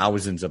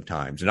thousands of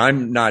times. And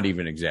I'm not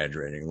even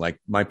exaggerating. Like,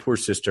 my poor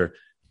sister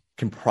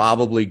can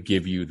probably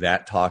give you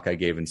that talk I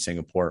gave in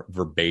Singapore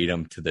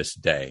verbatim to this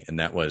day. And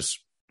that was,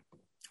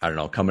 I don't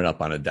know, coming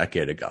up on a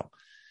decade ago.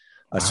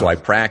 So I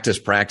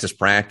practiced.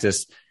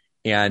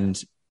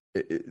 And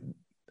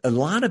a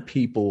lot of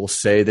people will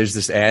say there's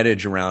this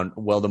adage around,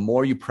 well, the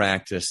more you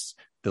practice,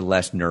 the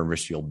less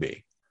nervous you'll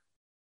be.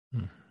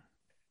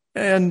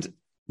 And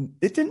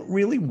it didn't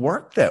really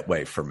work that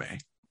way for me.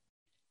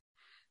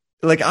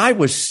 Like, I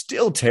was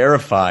still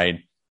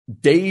terrified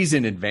days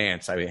in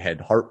advance. I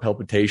had heart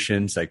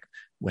palpitations. I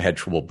had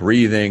trouble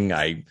breathing.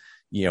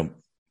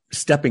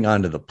 Stepping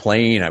onto the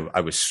plane,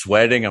 I was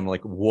sweating. I'm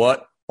like,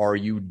 what are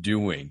you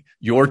doing?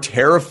 You're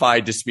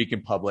terrified to speak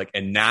in public.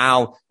 And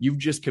now you've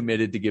just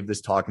committed to give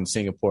this talk in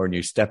Singapore and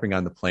you're stepping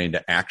on the plane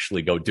to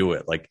actually go do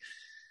it. Like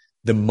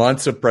the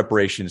months of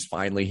preparation is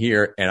finally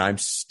here and I'm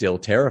still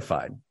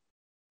terrified.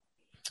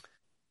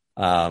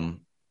 And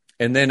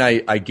then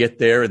I get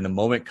there and the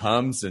moment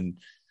comes and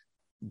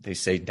they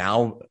say,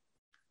 now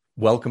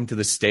welcome to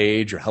the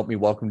stage, or help me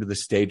welcome to the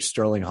stage,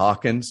 Sterling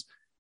Hawkins.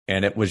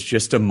 And it was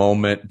just a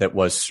moment that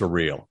was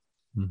surreal.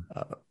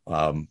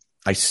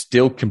 I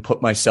still can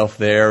put myself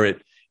there.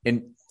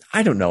 And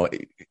I don't know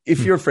if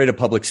you're afraid of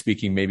public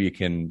speaking, maybe you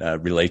can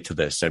relate to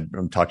this.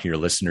 I'm talking to your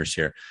listeners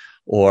here,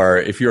 or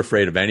if you're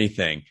afraid of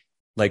anything,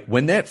 like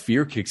when that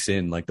fear kicks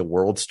in, like the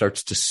world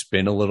starts to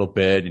spin a little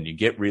bit and you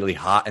get really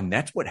hot. And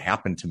that's what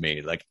happened to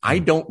me. Like, I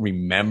don't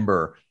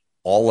remember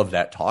all of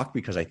that talk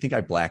because I think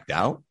I blacked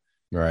out.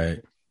 Right.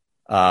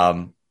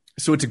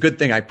 So it's a good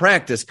thing I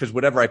practiced, because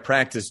whatever I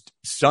practiced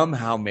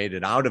somehow made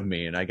it out of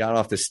me. And I got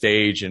off the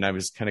stage and I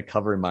was kind of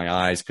covering my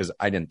eyes because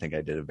I didn't think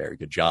I did a very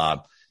good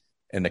job.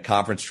 And the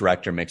conference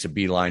director makes a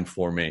beeline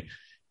for me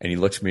and he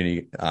looks me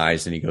in the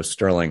eyes and he goes,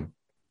 Sterling,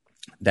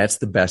 that's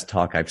the best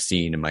talk I've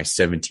seen in my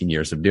 17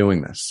 years of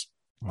doing this.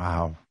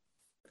 Wow.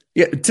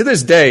 Yeah. To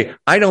this day,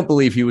 I don't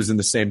believe he was in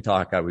the same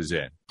talk I was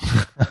in.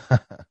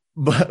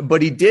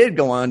 But he did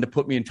go on to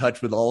put me in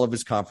touch with all of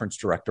his conference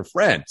director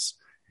friends.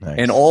 Nice.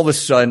 And all of a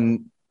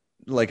sudden,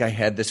 like I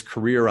had this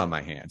career on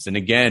my hands. And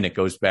again, it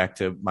goes back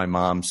to my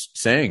mom's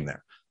saying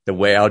there, the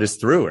way out is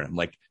through. And I'm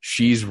like,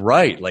 she's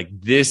right. Like,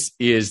 this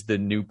is the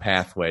new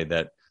pathway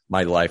that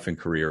my life and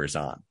career is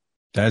on.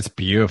 That's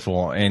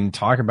beautiful. And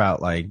talk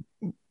about like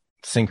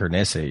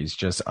synchronicities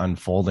just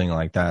unfolding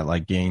like that,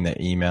 like getting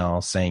the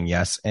email, saying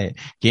yes,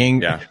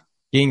 getting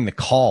the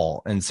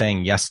call and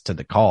saying yes to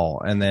the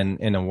call. And then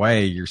in a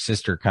way, your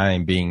sister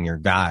kind of being your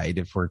guide,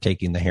 if we're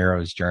taking the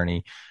hero's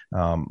journey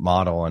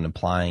model and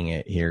applying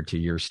it here to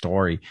your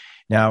story.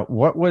 Now,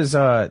 what was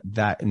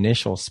that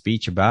initial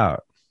speech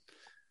about?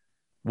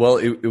 Well,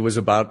 it was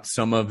about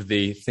some of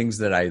the things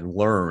that I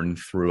learned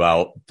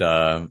throughout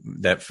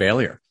that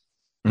failure.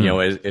 You know,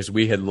 as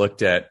we had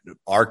looked at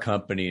our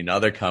company and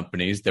other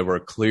companies, there were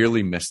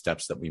clearly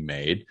missteps that we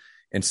made.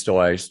 And so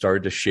I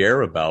started to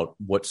share about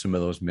what some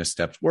of those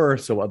missteps were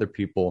so other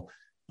people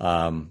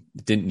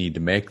didn't need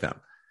to make them.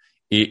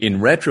 In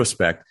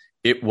retrospect,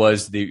 it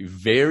was the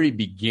very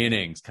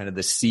beginnings, kind of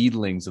the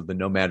seedlings of the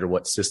no matter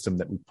what system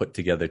that we put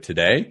together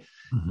today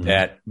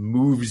that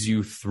moves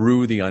you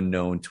through the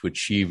unknown to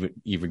achieve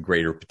even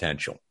greater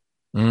potential.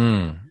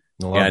 And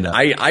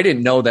I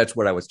didn't know that's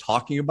what I was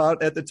talking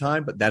about at the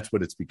time, but that's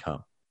what it's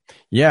become.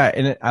 Yeah.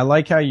 And I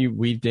like how you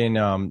weaved in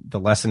the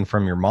lesson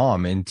from your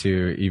mom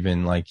into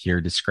even like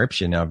your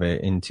description of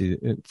it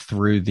into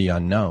through the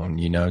unknown,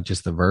 you know,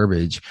 just the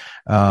verbiage.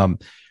 Well,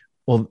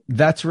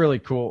 that's really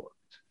cool.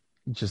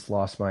 Just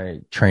lost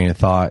my train of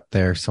thought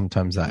there.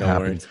 Sometimes that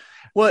happens.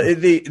 Well,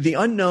 the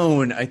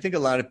unknown, I think a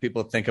lot of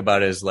people think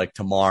about it as like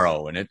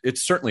tomorrow, and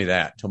it's certainly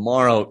that.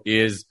 Tomorrow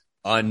is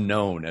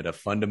unknown at a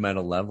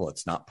fundamental level.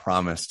 It's not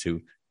promised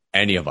to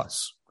any of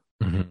us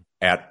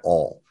at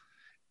all.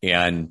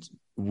 And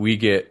we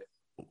get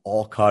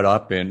all caught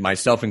up in,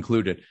 myself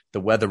included, the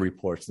weather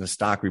reports and the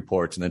stock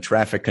reports and the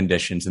traffic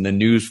conditions and the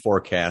news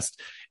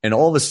forecast. And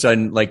all of a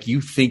sudden, like,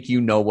 you think you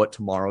know what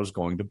tomorrow is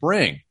going to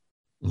bring.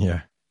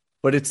 Yeah.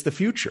 But it's the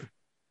future.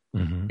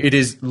 It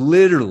is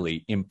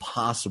literally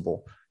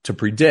impossible to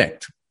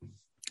predict.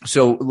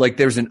 So like,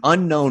 there's an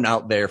unknown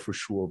out there for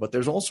sure, but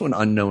there's also an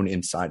unknown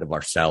inside of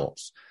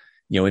ourselves,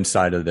 you know,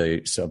 inside of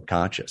the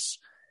subconscious.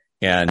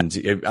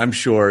 And I'm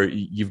sure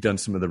you've done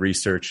some of the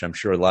research. I'm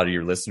sure a lot of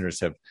your listeners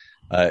have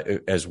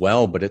as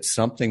well, but it's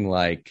something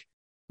like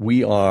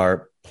we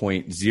are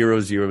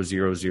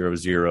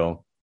 0.00000.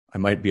 I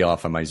might be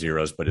off on my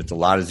zeros, but it's a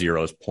lot of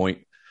zeros,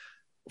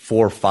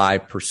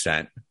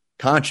 0.45%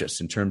 conscious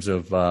in terms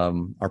of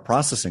our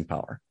processing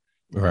power.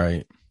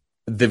 Right.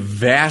 The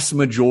vast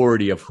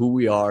majority of who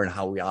we are and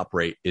how we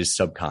operate is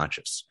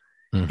subconscious.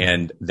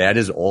 And that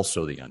is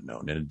also the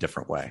unknown in a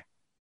different way.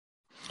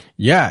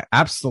 Yeah,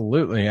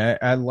 absolutely.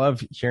 I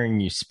love hearing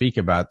you speak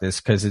about this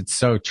because it's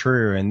so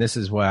true. And this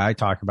is what I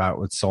talk about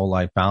with soul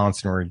life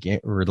balance, and we're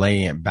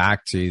relating it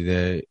back to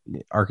the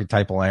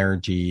archetypal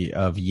energy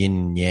of yin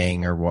and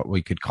yang, or what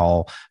we could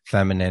call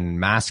feminine and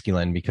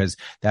masculine, because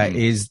that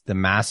is the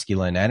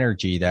masculine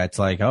energy that's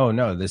like, oh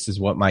no, this is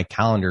what my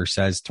calendar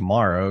says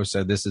tomorrow.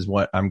 So this is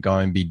what I'm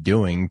going to be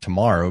doing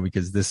tomorrow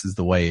because this is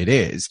the way it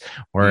is.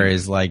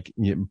 Whereas like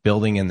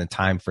building in the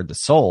time for the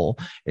soul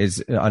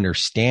is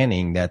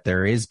understanding that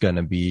there is going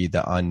to be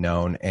the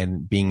unknown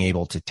and being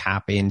able to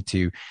tap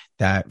into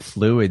that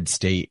fluid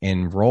state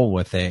and roll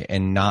with it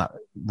and not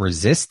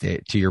resist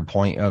it, to your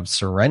point of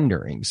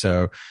surrendering.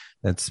 So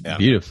that's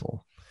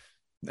beautiful.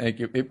 Thank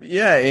you.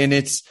 Yeah. And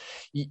it's,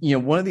 you know,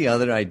 one of the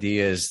other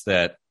ideas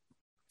that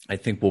I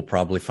think we'll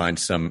probably find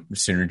some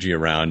synergy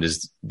around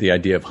is the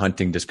idea of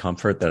hunting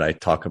discomfort that I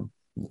talk a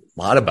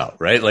lot about,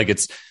 right? Like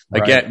it's,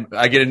 right.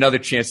 I get another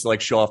chance to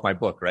like show off my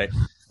book, right?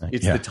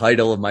 It's the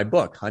title of my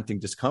book, Hunting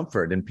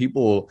Discomfort. And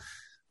people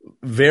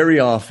very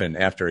often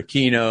after a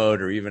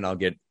keynote, or even I'll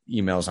get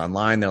emails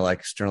online. They're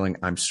like, Sterling,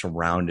 I'm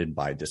surrounded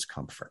by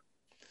discomfort.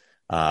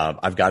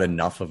 I've got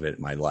enough of it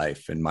in my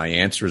life. And my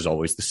answer is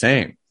always the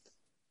same.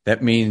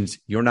 That means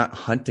you're not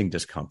hunting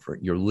discomfort.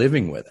 You're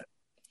living with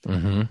it.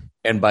 Mm-hmm.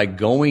 And by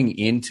going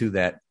into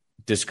that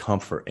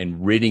discomfort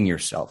and ridding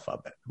yourself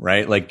of it,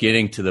 right? Like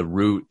getting to the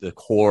root, the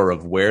core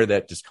of where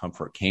that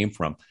discomfort came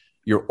from,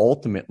 you're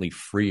ultimately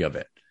free of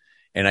it.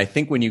 And I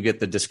think when you get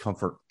the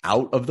discomfort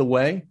out of the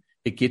way,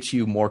 it gets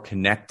you more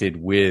connected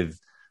with,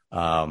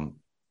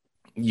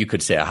 you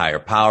could say a higher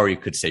power, you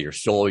could say your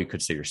soul, you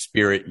could say your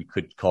spirit, you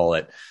could call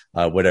it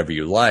whatever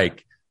you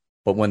like.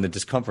 But when the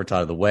discomfort's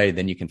out of the way,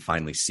 then you can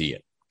finally see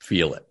it,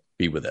 feel it,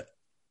 be with it.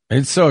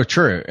 It's so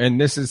true.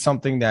 And this is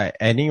something that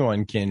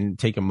anyone can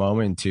take a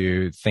moment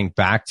to think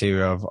back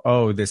to of,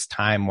 oh, this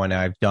time when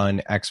I've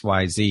done X,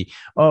 Y, Z.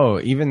 Oh,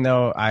 even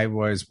though I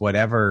was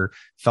whatever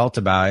felt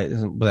about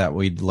it that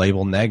we'd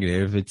label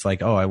negative, it's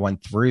like, oh, I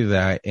went through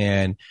that.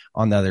 And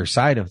on the other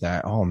side of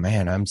that, oh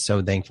man, I'm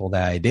so thankful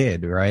that I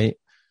did. Right.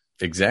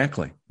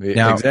 Exactly.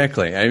 Now,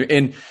 exactly.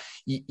 And,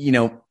 you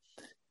know,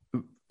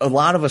 a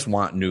lot of us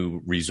want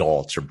new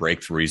results or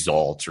breakthrough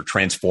results or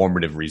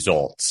transformative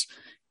results.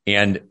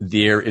 And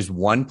there is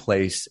one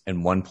place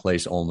and one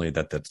place only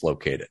that's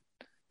located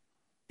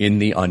in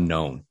the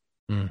unknown.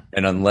 And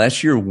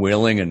unless you're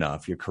willing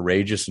enough, you're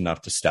courageous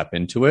enough to step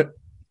into it,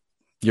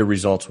 your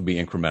results will be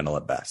incremental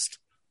at best.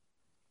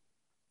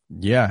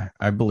 Yeah,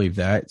 I believe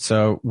that.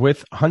 So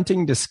with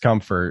hunting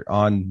discomfort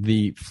on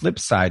the flip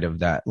side of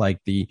that, like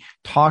the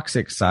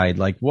toxic side,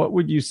 like what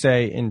would you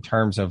say in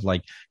terms of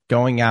like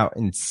going out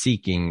and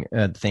seeking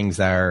things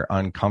that are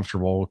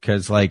uncomfortable?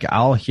 Because like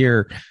I'll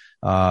hear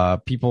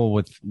people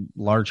with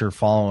larger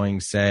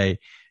followings say,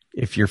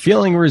 if you're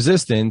feeling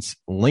resistance,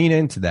 lean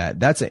into that.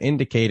 That's an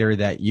indicator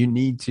that you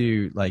need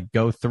to like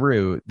go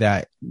through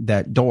that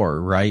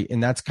door, right?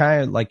 And that's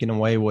kind of like in a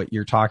way what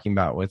you're talking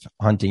about with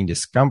hunting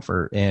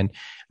discomfort. And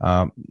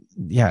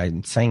yeah,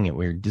 I'm saying it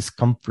weird,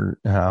 discomfort.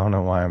 I don't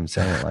know why I'm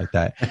saying it like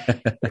that.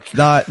 It's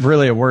not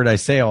really a word I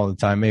say all the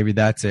time. Maybe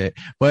that's it.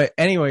 But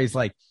anyways,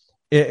 like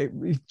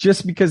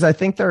just because I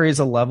think there is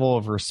a level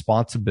of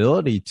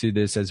responsibility to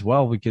this as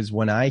well, because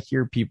when I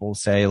hear people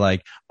say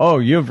like, oh,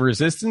 you have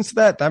resistance to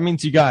that, that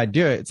means you got to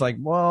do it. It's like,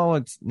 well,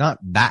 it's not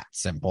that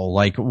simple.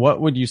 Like,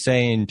 what would you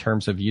say in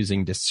terms of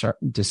using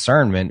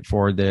discernment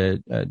for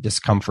the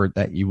discomfort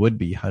that you would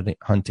be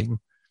hunting?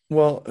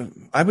 Well,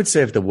 I would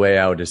say if the way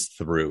out is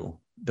through,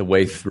 the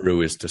way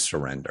through is to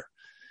surrender.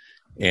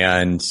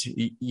 And,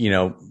 you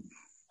know,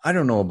 I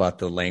don't know about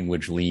the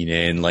language lean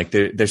in, like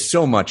there's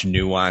so much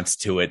nuance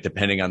to it,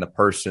 depending on the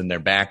person, their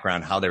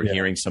background, how they're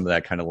hearing some of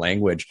that kind of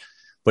language.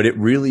 But it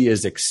really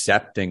is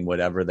accepting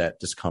whatever that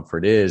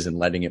discomfort is and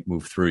letting it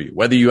move through you,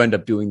 whether you end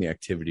up doing the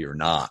activity or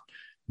not.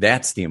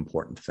 That's the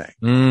important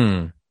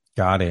thing.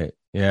 Got it.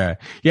 Yeah.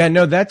 Yeah,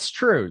 no, that's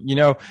true. You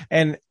know,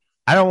 and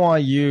I don't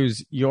want to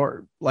use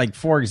your, like,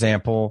 for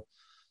example,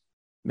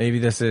 maybe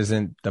this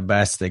isn't the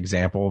best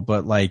example,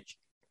 but like,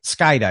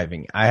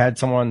 skydiving. I had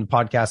someone on the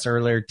podcast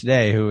earlier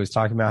today who was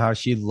talking about how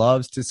she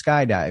loves to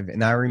skydive.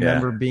 And I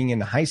remember being in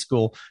high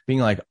school being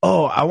like,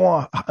 oh, I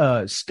want to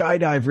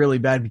skydive really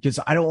bad because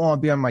I don't want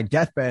to be on my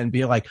deathbed and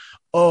be like,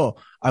 oh,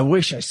 I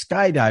wish I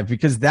skydived,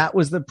 because that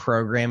was the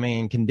programming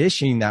and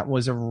conditioning that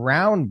was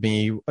around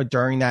me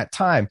during that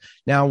time.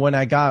 Now, when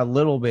I got a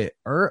little bit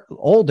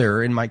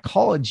older in my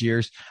college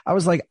years, I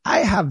was like, I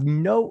have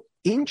no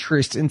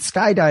interest in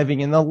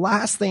skydiving. And the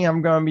last thing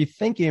I'm going to be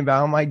thinking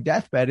about on my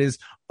deathbed is,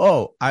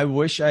 oh, I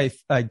wish I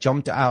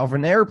jumped out of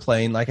an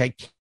airplane. Like, I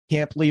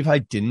can't believe I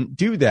didn't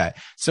do that.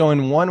 So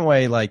in one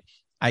way, like,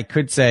 I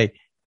could say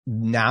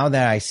now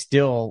that I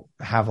still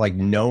have like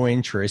no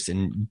interest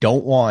and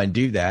don't want to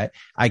do that,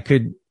 I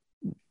could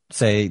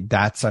say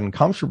that's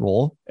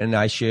uncomfortable and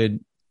I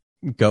should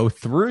go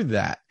through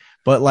that.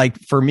 But like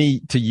for me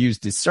to use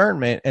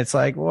discernment, it's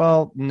like,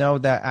 well, no,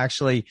 that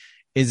actually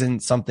isn't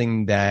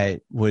something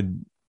that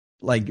would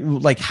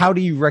like how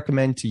do you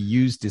recommend to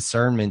use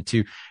discernment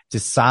to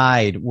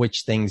decide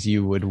which things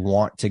you would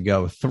want to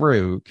go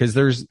through?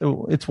 Because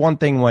it's one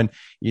thing when,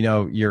 you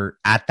know, you're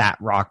at that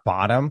rock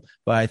bottom,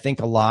 but I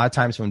think a lot of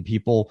times when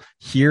people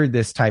hear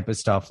this type of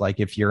stuff, like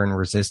if you're in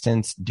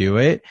resistance, do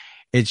it.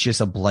 It's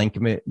just a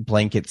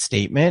blanket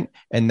statement.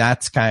 And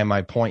that's kind of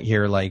my point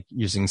here, like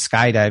using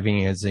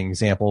skydiving as an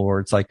example where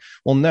it's like,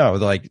 well, no,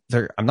 like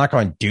I'm not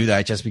going to do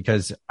that just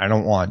because I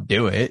don't want to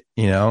do it,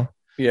 you know?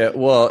 Yeah.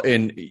 Well,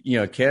 and, you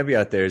know,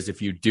 caveat there is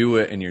if you do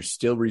it and you're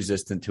still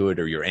resistant to it,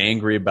 or you're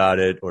angry about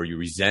it, or you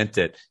resent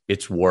it,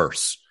 it's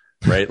worse,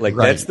 right? Like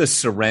That's the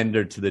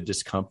surrender to the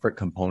discomfort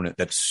component.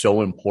 That's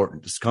so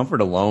important.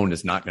 Discomfort alone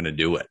is not going to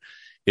do it.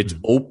 It's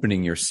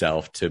opening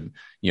yourself to,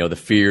 you know, the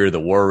fear, the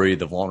worry,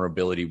 the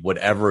vulnerability,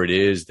 whatever it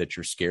is that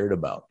you're scared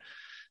about.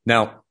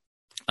 Now,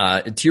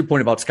 to your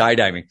point about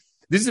skydiving,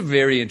 this is a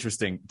very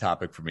interesting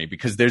topic for me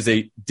because there's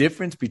a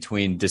difference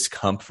between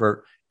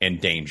discomfort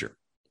and danger.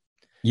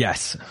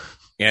 Yes.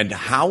 And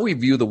how we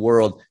view the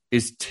world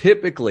is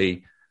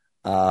typically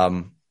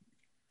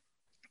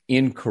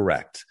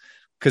incorrect.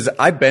 because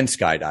I've been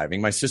skydiving.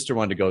 My sister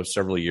wanted to go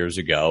several years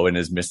ago, and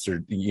as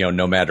Mr.,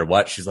 no matter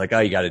what, she's like, oh,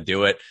 you got to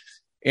do it.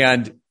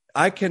 And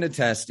I can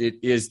attest it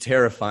is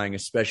terrifying,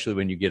 especially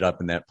when you get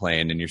up in that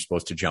plane and you're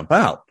supposed to jump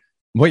out.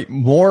 Wait,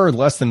 more or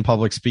less than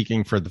public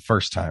speaking for the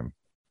first time?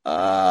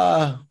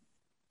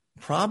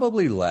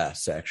 Probably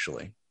less,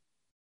 actually.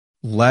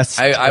 Less.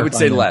 I would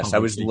say less. I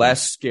was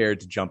less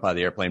scared to jump out of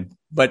the airplane,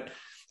 but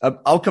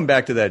I'll come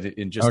back to that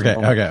in just a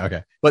moment.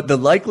 Okay. But the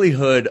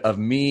likelihood of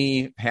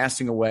me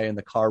passing away in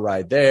the car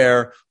ride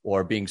there,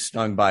 or being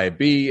stung by a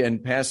bee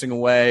and passing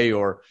away,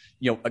 or,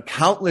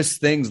 countless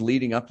things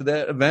leading up to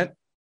that event,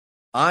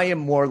 I am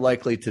more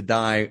likely to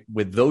die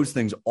with those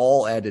things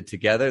all added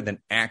together than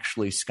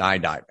actually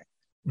skydiving.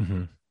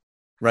 Mm-hmm.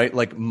 Right?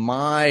 Like,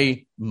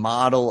 my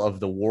model of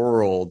the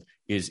world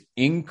is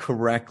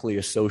incorrectly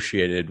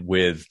associated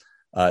with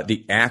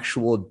the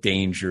actual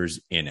dangers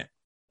in it.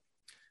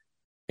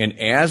 And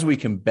as we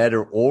can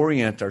better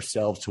orient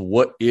ourselves to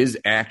what is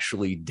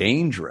actually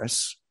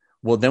dangerous,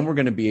 well, then we're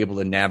going to be able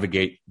to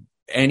navigate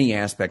any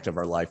aspect of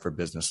our life or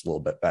business a little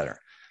bit better.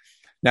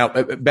 Now,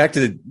 back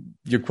to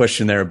your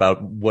question there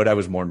about what I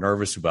was more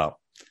nervous about.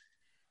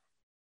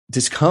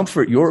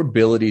 Discomfort, your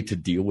ability to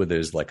deal with it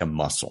is like a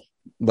muscle.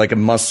 Like a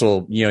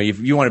muscle, if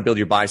you want to build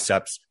your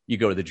biceps, you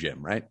go to the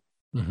gym, right?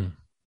 Mm-hmm.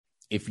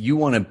 If you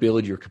want to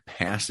build your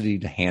capacity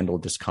to handle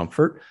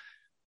discomfort,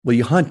 well,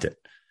 you hunt it.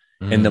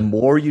 Mm-hmm. And the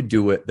more you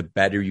do it, the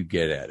better you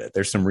get at it.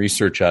 There's some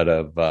research out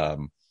of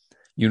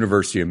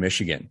University of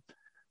Michigan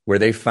where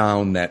they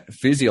found that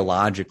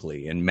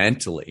physiologically and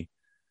mentally,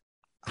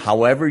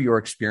 however you're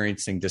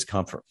experiencing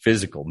discomfort,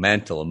 physical,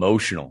 mental,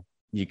 emotional,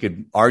 you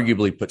could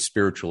arguably put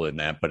spiritual in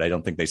that, but I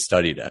don't think they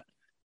studied it.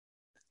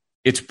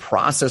 It's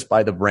processed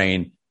by the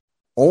brain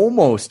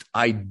almost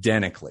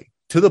identically,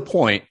 to the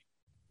point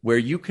where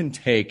you can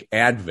take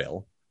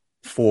Advil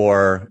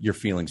for your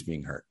feelings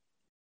being hurt.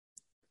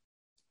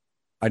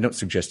 I don't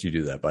suggest you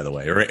do that, by the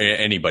way, or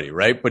anybody,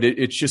 right? But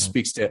it just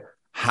speaks to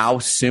how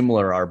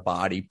similar our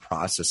body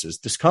processes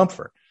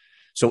discomfort.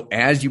 So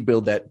as you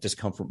build that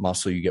discomfort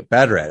muscle, you get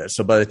better at it.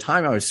 So by the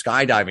time I was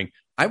skydiving,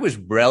 I was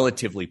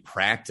relatively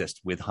practiced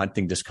with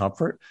hunting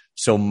discomfort.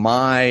 So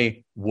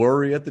my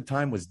worry at the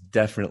time was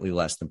definitely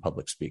less than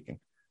public speaking.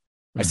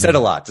 Mm-hmm. I said a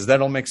lot. Does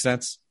that all make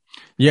sense?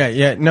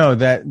 Yeah. No,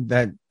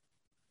 that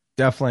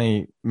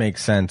definitely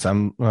makes sense.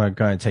 I'm going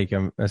to take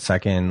a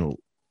second,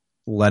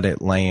 let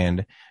it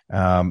land.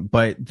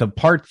 But the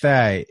part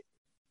that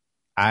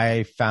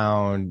I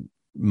found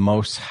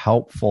most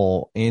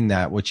helpful in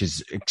that, which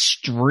is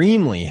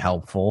extremely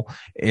helpful,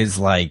 is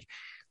like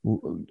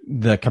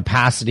the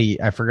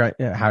capacity. I forgot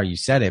how you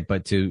said it,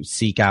 but to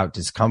seek out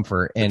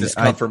discomfort and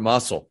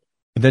muscle.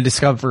 The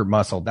discomfort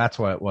muscle. That's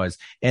what it was.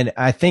 And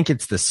I think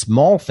it's the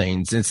small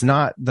things. It's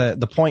not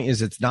the point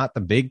is it's not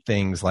the big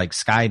things like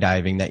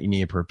skydiving that you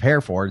need to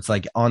prepare for. It's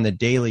like on the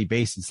daily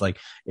basis. Like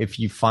if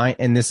you find,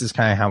 and this is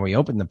kind of how we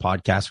open the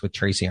podcast with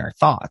tracing our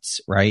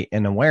thoughts, right?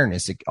 And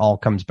awareness. It all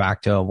comes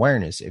back to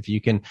awareness. If you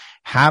can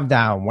have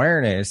that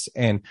awareness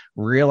and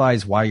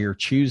realize why you're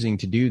choosing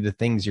to do the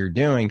things you're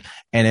doing.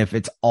 And if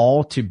it's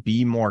all to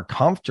be more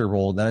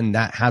comfortable, then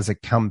that has a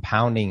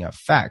compounding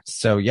effect.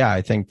 So yeah,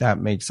 I think that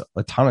makes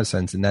a ton of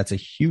sense. And that's a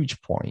huge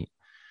point.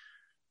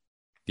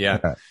 Yeah.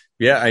 Okay.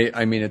 Yeah.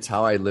 I mean, it's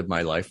how I live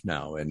my life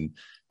now. And,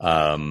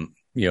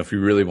 if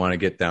you really want to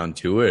get down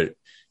to it,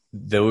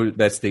 though,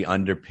 that's the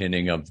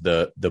underpinning of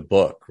the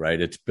book, right?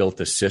 It's built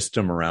a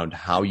system around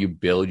how you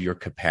build your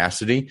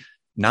capacity,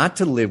 not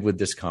to live with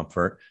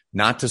discomfort,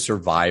 not to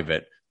survive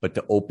it, but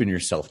to open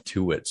yourself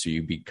to it. So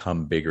you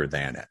become bigger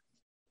than it.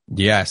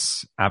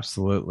 Yes,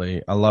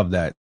 absolutely. I love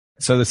that.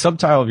 So the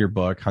subtitle of your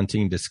book,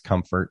 Hunting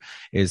Discomfort,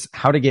 is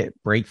how to get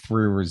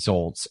breakthrough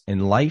results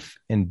in life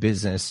and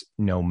business,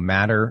 no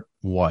matter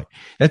what.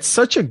 That's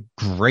such a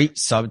great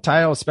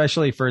subtitle,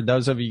 especially for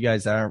those of you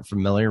guys that aren't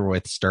familiar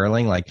with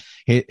Sterling. Like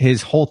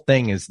his whole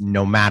thing is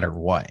no matter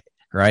what,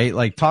 right?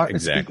 Like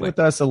speak with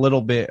us a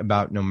little bit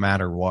about no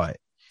matter what.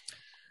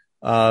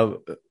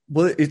 Well,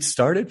 it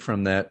started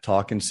from that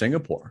talk in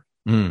Singapore.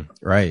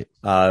 Right.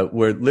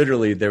 Where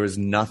literally there was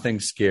nothing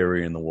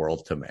scary in the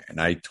world to me. And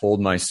I told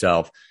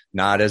myself,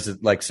 not as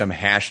like some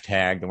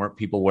hashtag, there weren't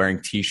people wearing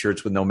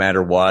t-shirts with no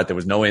matter what. There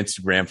was no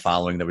Instagram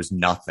following. There was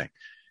nothing.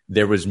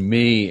 There was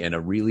me in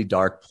a really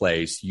dark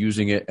place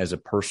using it as a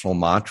personal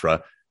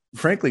mantra.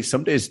 Frankly,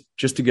 some days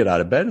just to get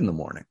out of bed in the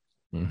morning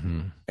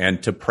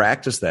and to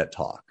practice that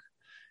talk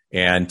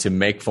and to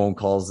make phone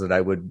calls that I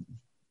would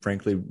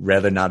frankly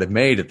rather not have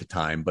made at the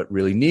time, but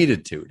really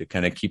needed to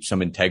kind of keep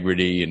some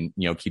integrity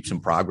and, keep some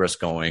progress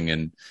going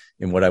in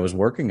what I was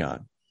working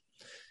on.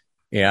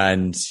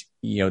 And,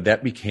 that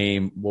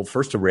became, well,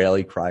 first a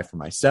rally cry for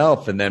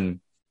myself. And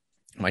then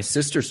my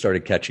sister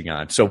started catching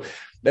on. So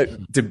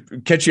to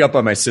catch you up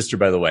on my sister,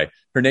 by the way,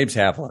 her name's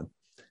Haviland.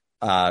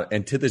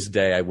 And to this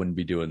day, I wouldn't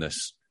be doing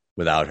this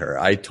without her.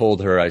 I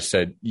told her, I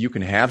said, you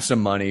can have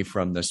some money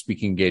from the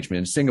speaking engagement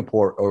in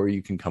Singapore, or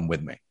you can come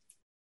with me.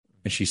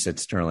 And she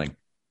said, Sterling,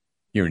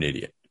 you're an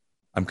idiot.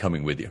 I'm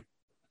coming with you.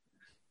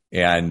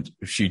 And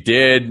she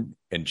did.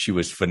 and she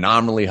was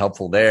phenomenally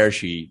helpful there.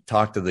 She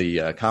talked to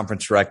the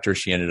conference director.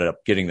 She ended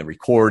up getting the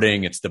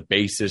recording. It's the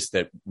basis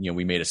that,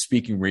 we made a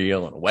speaking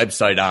reel and a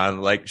website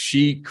on. Like,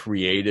 she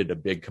created a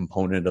big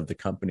component of the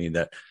company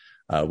that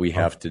we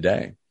have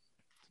today.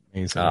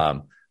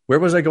 Amazing. Where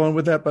was I going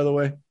with that, by the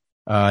way?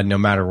 No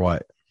matter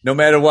what. No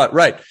matter what.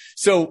 Right.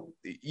 So,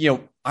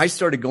 I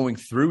started going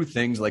through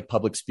things like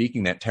public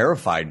speaking that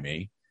terrified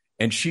me.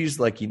 And she's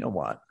like, you know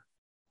what?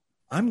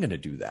 I'm going to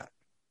do that.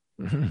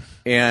 Mm-hmm.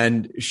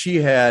 And she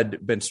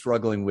had been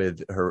struggling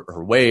with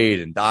her weight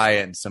and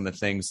diet and some of the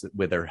things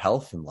with her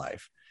health in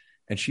life.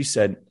 And she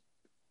said,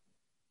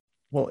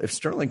 well, if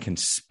Sterling can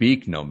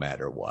speak no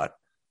matter what,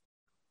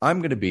 I'm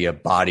going to be a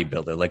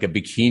bodybuilder, like a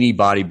bikini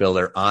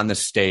bodybuilder on the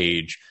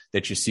stage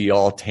that you see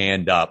all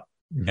tanned up.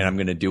 Mm-hmm. And I'm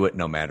going to do it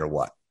no matter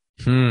what.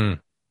 And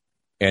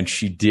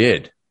she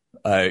did.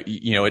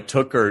 It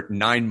took her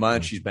 9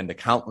 months. She's been to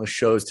countless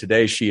shows.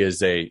 Today, she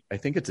is I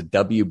think it's a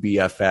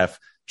WBFF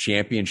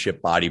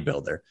championship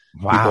bodybuilder.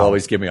 Wow. People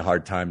always give me a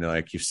hard time. They're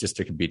like, your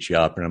sister can beat you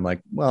up. And I'm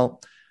like,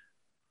 well,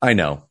 I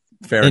know.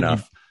 Fair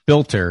enough.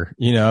 Built her,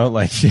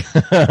 like.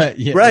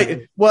 Yeah.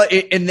 Right. Well,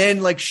 and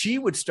then like she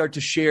would start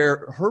to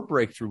share her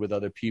breakthrough with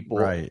other people.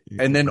 Right.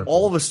 And then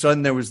all of a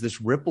sudden there was this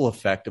ripple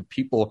effect of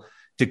people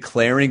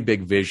declaring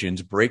big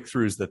visions,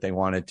 breakthroughs that they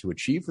wanted to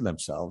achieve for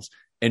themselves,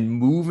 and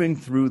moving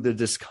through the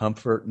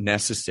discomfort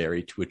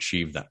necessary to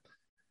achieve them.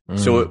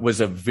 So it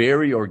was a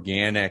very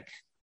organic,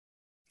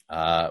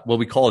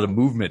 we call it a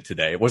movement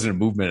today. It wasn't a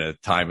movement at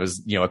the time. It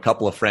was, a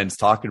couple of friends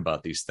talking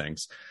about these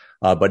things.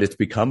 But it's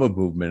become a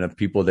movement of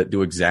people that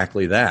do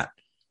exactly that,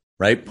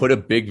 right? Put a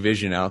big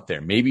vision out there,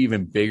 maybe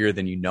even bigger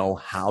than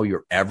how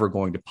you're ever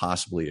going to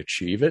possibly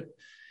achieve it.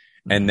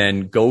 And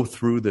then go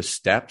through the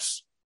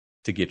steps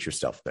to get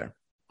yourself there.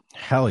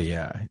 Hell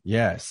yeah.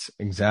 Yes,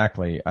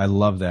 exactly. I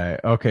love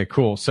that. Okay,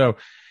 cool. So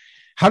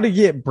how to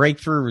get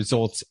breakthrough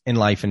results in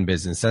life and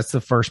business. That's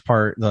the first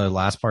part. The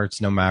last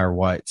part's no matter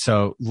what.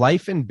 So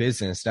life and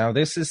business. Now,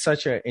 this is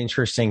such an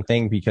interesting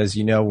thing because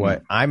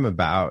what I'm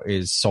about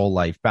is soul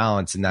life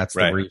balance. And that's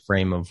the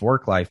reframe of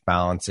work-life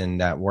balance. And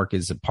that work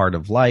is a part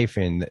of life.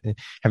 And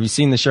have you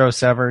seen the show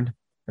Severed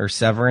or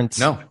Severance?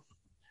 No.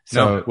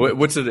 So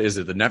what's it? Is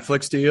it the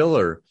Netflix deal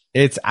or?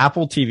 It's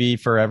Apple TV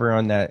for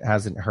everyone that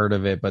hasn't heard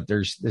of it, but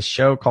there's this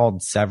show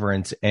called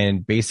Severance,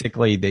 and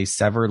basically they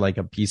sever like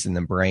a piece in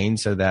the brain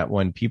so that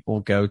when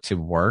people go to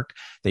work,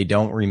 they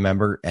don't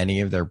remember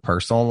any of their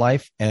personal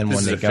life. And this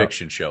when they is a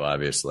fiction show,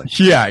 obviously.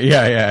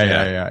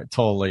 Yeah,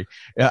 totally.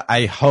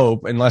 I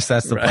hope, unless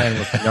that's the plan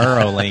with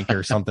Neuralink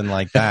or something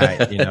like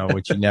that,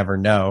 which you never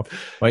know.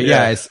 But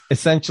it's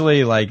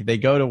essentially like they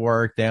go to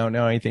work, they don't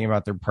know anything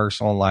about their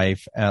personal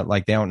life,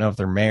 like they don't know if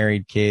they're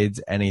married,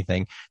 kids,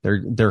 anything.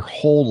 Their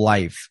whole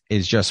life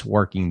is just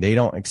working. They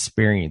don't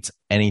experience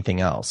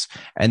anything else.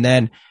 And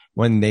then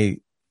when the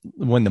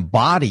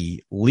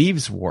body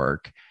leaves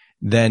work,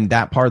 then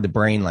that part of the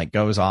brain like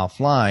goes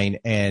offline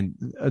and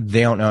they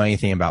don't know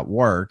anything about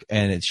work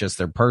and it's just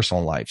their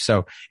personal life.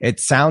 So it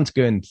sounds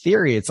good in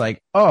theory. It's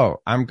like, oh,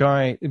 I'm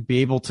going to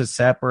be able to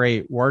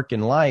separate work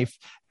and life.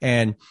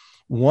 And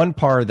one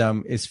part of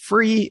them is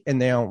free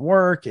and they don't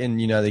work and,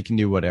 they can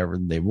do whatever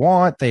they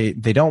want. They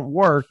don't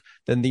work.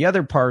 Then the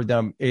other part of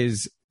them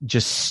is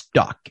just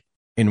stuck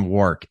in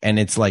work. And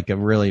it's like a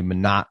really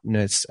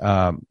monotonous,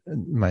 am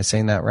I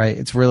saying that right?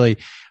 It's really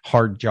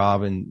hard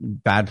job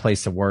and bad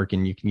place to work.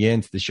 And you can get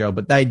into the show.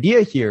 But the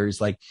idea here is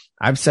like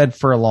I've said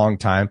for a long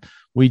time,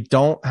 we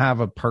don't have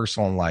a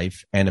personal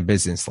life and a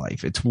business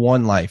life. It's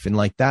one life. And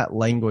like that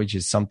language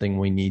is something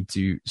we need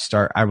to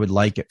start. I would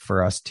like it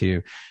for us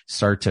to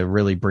start to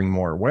really bring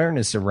more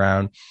awareness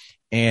around.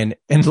 And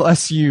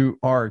unless you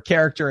are a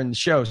character in the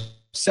show,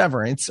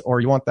 Severance, or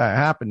you want that to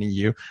happen to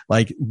you,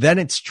 like then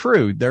it's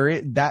true.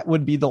 That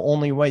would be the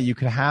only way you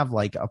could have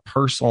like a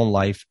personal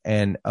life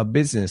and a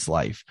business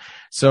life.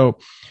 So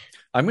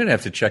I'm going to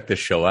have to check this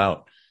show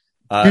out.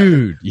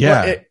 Dude,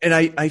 yeah. Well, and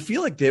I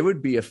feel like there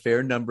would be a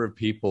fair number of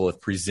people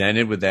if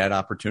presented with that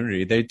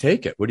opportunity, they'd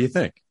take it. What do you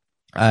think?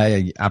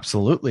 I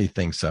absolutely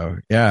think so.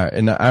 Yeah.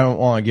 And I don't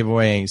want to give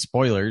away any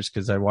spoilers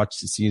because I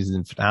watched the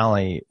season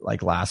finale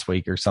like last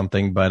week or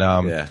something, but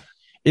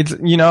it's,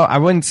 I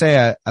wouldn't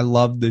say I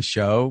love the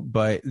show,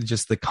 but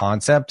just the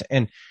concept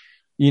and,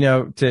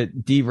 to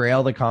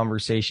derail the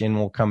conversation,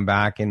 we'll come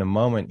back in a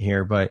moment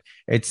here, but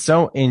it's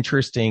so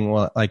interesting.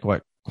 Like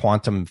what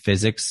quantum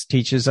physics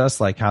teaches us,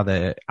 like how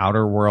the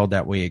outer world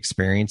that we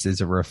experience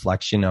is a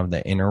reflection of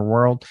the inner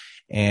world.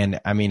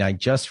 And I mean, I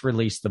just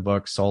released the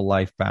book Soul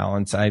Life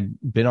Balance. I've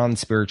been on the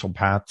spiritual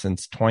path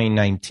since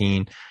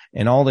 2019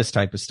 and all this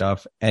type of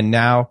stuff. And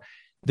now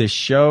the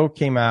show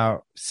came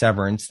out,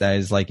 Severance, that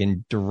is like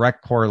in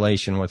direct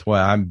correlation with what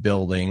I'm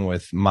building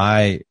with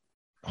my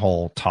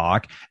whole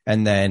talk.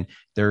 And then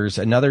there's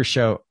another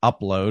show,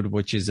 Upload,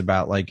 which is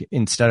about like,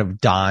 instead of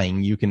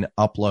dying, you can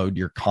upload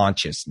your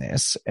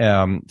consciousness.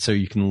 So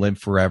you can live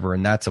forever.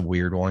 And that's a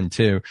weird one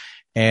too.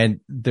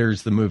 And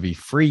there's the movie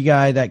Free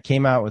Guy that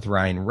came out with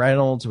Ryan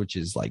Reynolds, which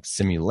is like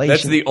simulation.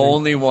 That's the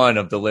only one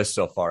of the list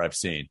so far I've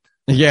seen.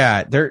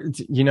 Yeah,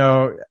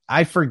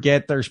 I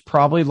forget. There's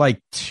probably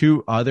like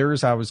two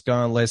others I was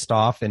going to list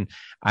off, and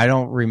I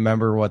don't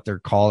remember what they're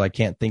called. I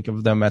can't think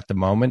of them at the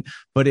moment,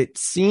 but it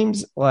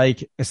seems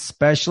like,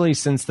 especially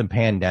since the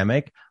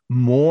pandemic,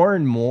 more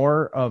and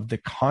more of the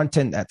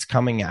content that's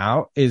coming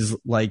out is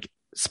like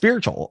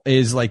spiritual,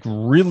 is like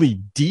really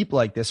deep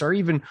like this. Or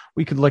even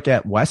we could look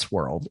at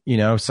Westworld.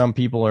 Some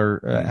people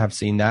have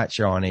seen that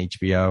show on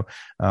HBO,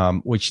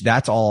 which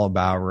that's all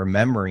about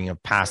remembering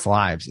of past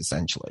lives,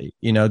 essentially.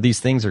 These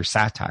things are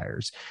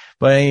satires.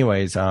 But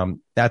anyways,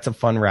 that's a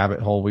fun rabbit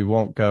hole. We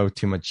won't go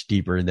too much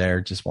deeper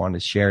there. Just wanted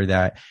to share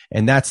that.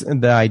 And that's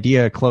the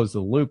idea, close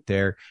the loop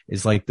there,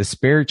 is like the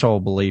spiritual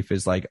belief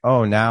is like,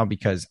 oh, now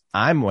because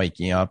I'm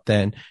waking up,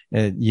 then,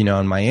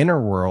 and my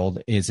inner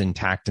world is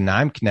intact and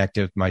I'm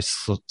connected with my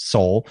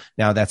soul.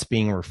 Now that's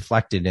being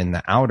reflected in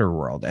the outer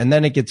world. And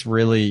then it gets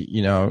really,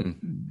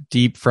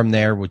 deep from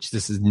there, which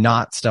this is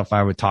not stuff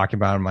I would talk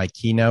about in my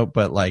keynote,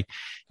 but like,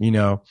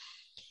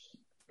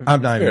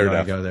 I'm not even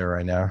going to go there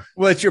right now.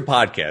 Well, it's your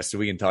podcast, so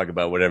we can talk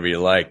about whatever you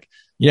like.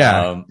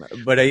 Yeah.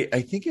 But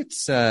I think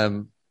it's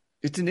an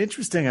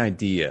interesting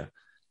idea,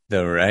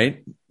 though,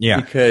 right? Yeah.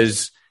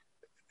 Because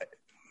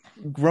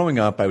growing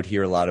up, I would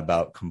hear a lot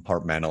about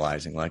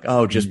compartmentalizing, like,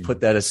 oh, just put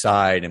that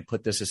aside and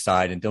put this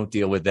aside and don't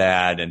deal with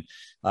that and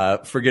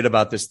forget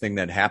about this thing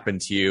that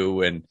happened to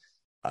you. And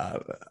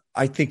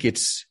I think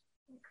it's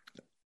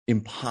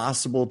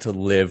impossible to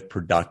live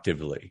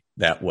productively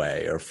that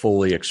way or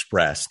fully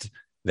expressed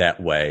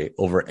that way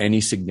over any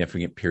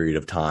significant period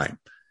of time.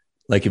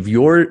 Like if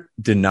you're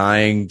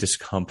denying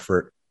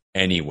discomfort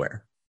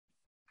anywhere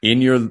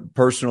in your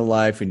personal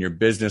life, in your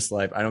business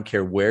life, I don't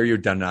care where you're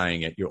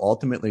denying it, you're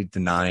ultimately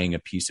denying a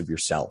piece of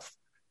yourself.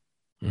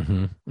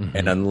 Mm-hmm, mm-hmm.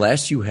 And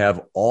unless you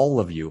have all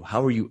of you,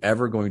 how are you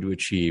ever going to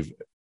achieve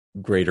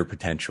greater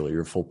potential,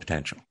 your full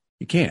potential?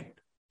 You can't.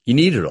 You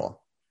need it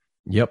all.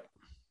 Yep.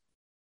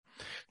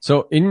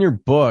 So in your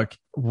book,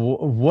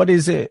 what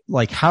is it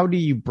like? How do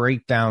you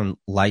break down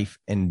life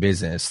and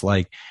business?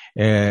 Like,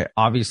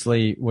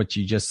 obviously what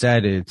you just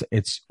said,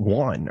 it's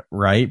one,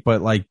 right?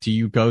 But like, do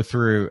you go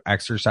through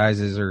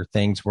exercises or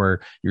things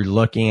where you're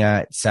looking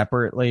at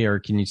separately, or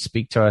can you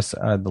speak to us,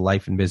 the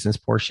life and business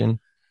portion?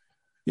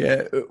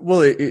 Yeah,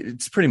 well,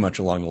 it's pretty much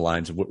along the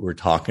lines of what we're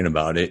talking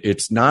about.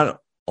 It's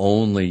not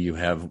only you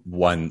have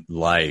one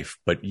life,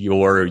 but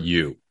you're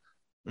you.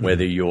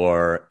 Whether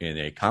you're in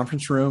a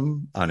conference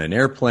room, on an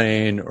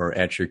airplane, or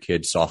at your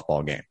kid's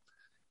softball game.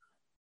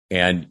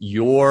 And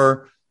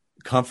your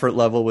comfort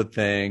level with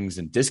things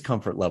and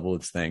discomfort level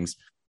with things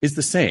is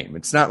the same.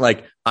 It's not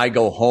like I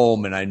go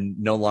home and I'm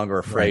no longer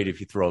afraid if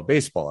you throw a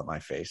baseball at my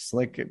face.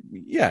 Like,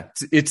 yeah,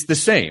 it's the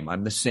same.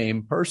 I'm the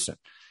same person.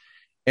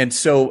 And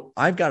so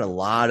I've got a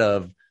lot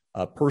of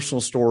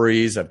personal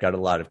stories. I've got a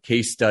lot of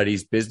case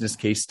studies, business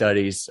case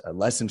studies,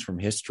 lessons from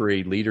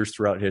history, leaders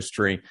throughout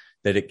history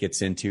that it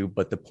gets into.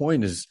 But the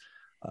point is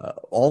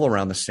all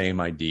around the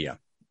same idea.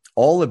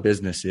 All a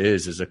business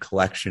is a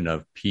collection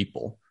of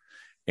people,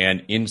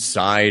 and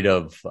inside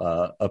of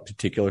a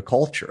particular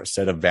culture, a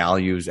set of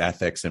values,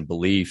 ethics, and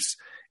beliefs,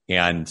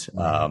 and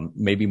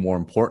maybe more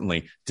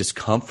importantly,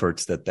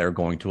 discomforts that they're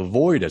going to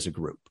avoid as a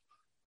group.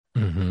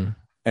 Mm-hmm.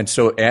 And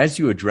so as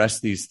you address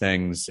these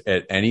things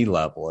at any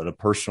level, at a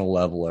personal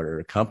level or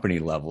at a company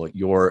level,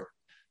 you're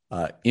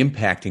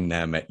impacting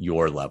them at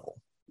your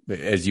level,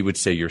 as you would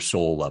say, your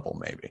soul level,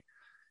 maybe.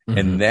 Mm-hmm.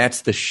 And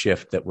that's the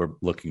shift that we're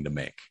looking to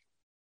make.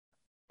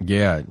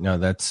 Yeah, no,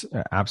 that's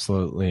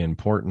absolutely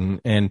important.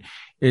 And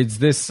is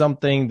this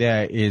something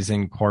that is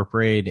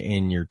incorporated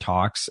in your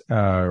talks,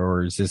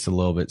 or is this a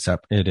little bit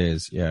separate? It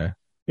is. Yeah.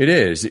 It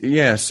is.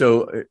 Yeah.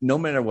 So no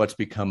matter what's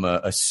become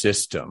a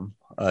system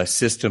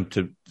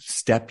to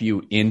step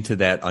you into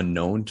that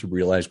unknown to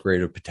realize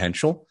greater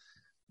potential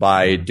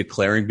by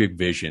declaring big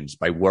visions,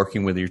 by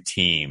working with your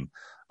team,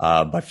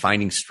 by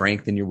finding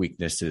strength in your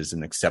weaknesses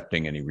and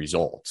accepting any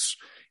results.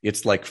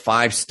 It's like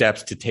 5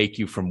 steps to take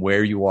you from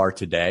where you are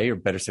today, or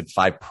better said,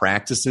 5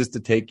 practices to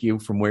take you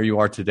from where you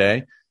are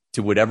today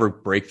to whatever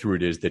breakthrough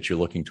it is that you're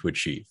looking to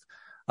achieve.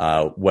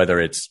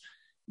 Whether it's,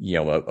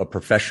 a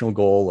professional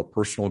goal, a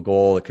personal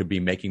goal, it could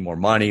be making more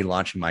money,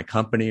 launching my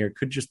company, or it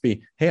could just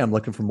be, hey, I'm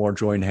looking for more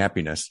joy and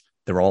happiness.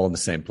 They're all in the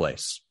same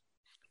place.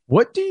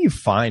 What do you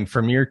find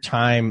from your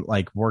time,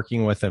 like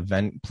working with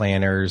event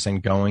planners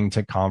and going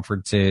to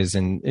conferences,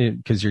 and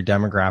because your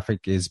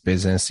demographic is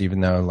business,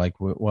 even though like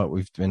what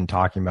we've been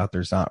talking about,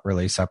 there's not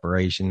really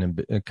separation,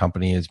 and a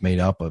company is made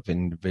up of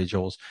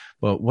individuals.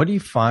 But what do you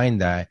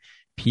find that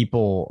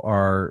people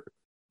are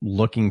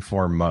looking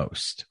for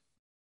most?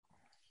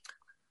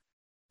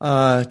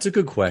 It's a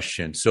good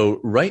question. So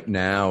right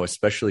now,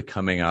 especially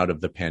coming out of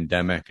the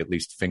pandemic, at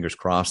least fingers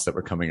crossed that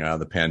we're coming out of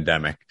the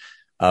pandemic,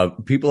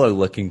 people are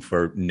looking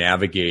for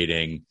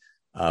navigating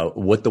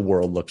what the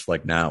world looks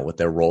like now, what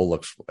their role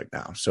looks like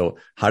now. So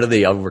how do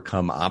they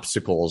overcome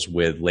obstacles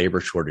with labor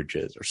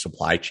shortages or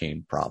supply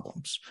chain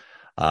problems?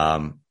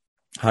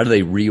 How do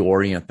they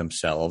reorient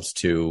themselves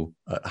to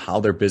how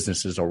their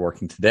businesses are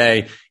working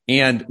today?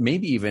 And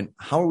maybe even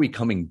how are we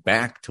coming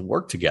back to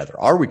work together?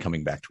 Are we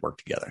coming back to work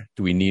together?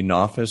 Do we need an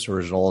office, or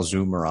is it all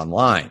Zoom or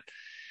online?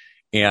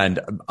 And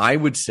I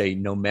would say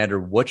no matter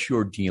what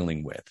you're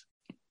dealing with,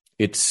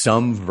 it's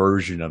some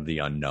version of the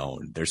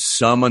unknown. There's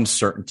some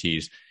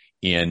uncertainties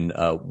in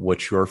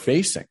what you're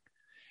facing.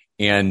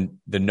 And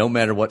the no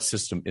matter what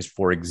system is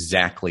for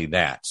exactly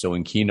that. So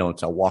in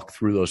keynotes, I'll walk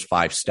through those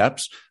 5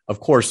 steps. Of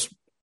course,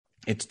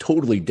 it's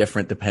totally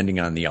different depending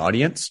on the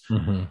audience,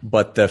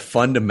 but the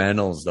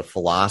fundamentals, the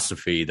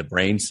philosophy, the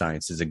brain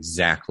science is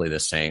exactly the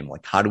same.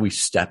 Like, how do we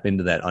step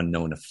into that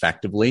unknown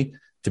effectively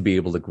to be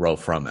able to grow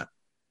from it?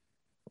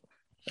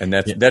 And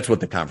that's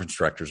what the conference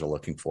directors are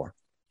looking for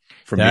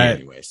me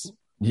anyways.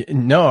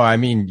 No, I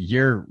mean,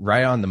 you're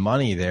right on the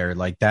money there.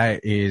 Like,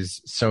 that is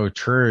so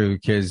true,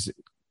 because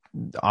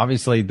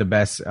obviously the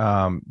best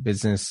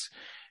business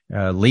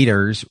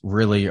leaders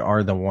really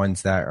are the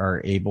ones that are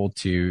able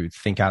to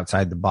think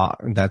outside the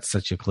box. That's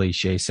such a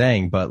cliche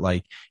saying, but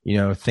like,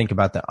 think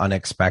about the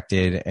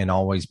unexpected and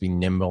always be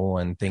nimble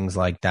and things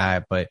like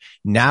that. But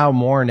now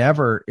more than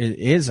ever, it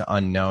is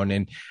unknown.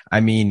 And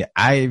I mean,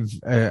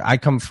 I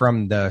come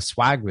from the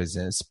swag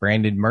business,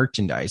 branded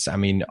merchandise. I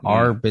mean,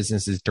 our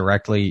business is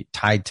directly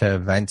tied to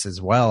events as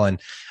well. And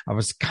I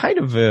was kind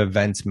of an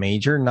events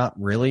major, not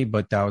really,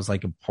 but that was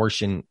like a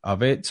portion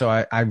of it. So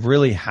I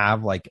really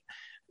have like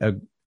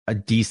a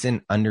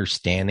decent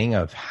understanding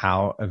of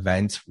how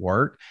events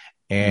work.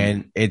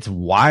 And it's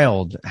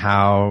wild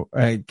how,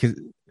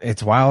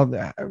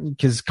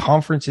 because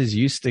conferences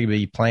used to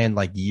be planned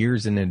like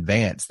years in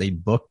advance. They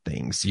book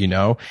things,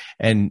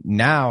 and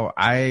now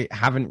I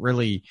haven't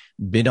really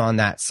been on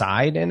that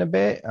side in a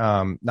bit.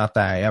 Not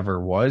that I ever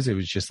was. It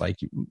was just like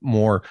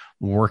more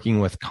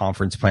working with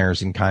conference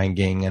planners and kind of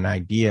getting an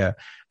idea.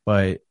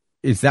 But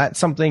is that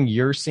something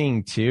you're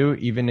seeing too,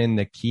 even in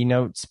the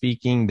keynote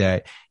speaking,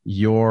 that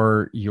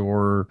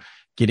you're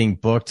getting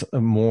booked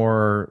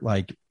more?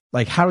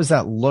 Like how does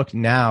that look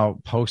now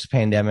post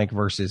pandemic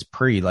versus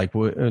pre? Like,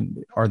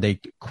 are they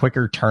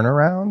quicker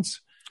turnarounds?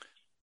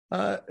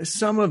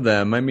 Some of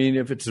them. I mean,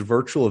 if it's a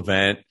virtual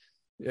event,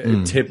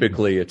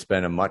 typically it's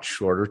been a much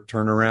shorter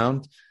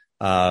turnaround.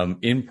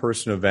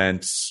 In-person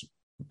events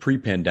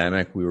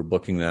pre-pandemic, we were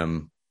booking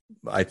them,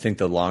 I think,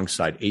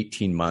 alongside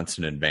 18 months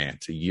in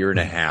advance, a year and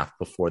a half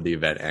before the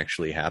event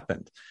actually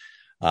happened.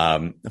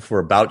 For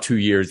about 2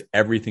 years,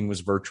 everything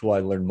was virtual. I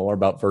learned more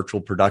about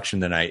virtual production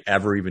than I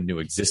ever even knew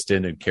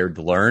existed and cared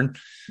to learn.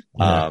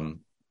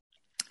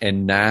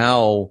 And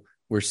now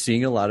we're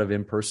seeing a lot of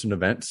in-person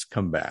events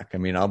come back. I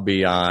mean, I'll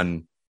be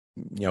on,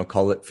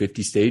 call it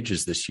 50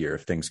 stages this year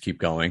if things keep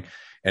going,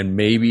 and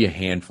maybe a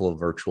handful of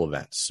virtual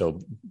events.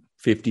 So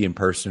 50 in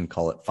person,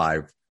 call it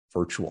 5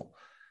 virtual.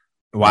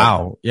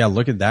 Wow. Yeah.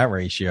 Look at that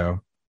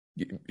ratio.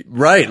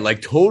 Right.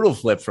 Like total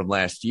flip from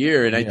last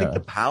year. And I think the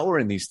power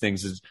in these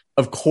things is,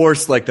 of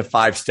course, like the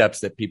 5 steps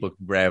that people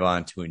can grab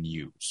onto and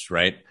use,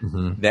 right?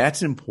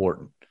 That's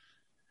important.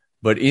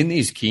 But in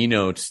these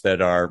keynotes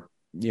that are,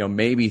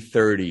 maybe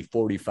 30,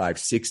 45,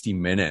 60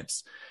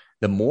 minutes,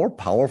 the more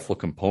powerful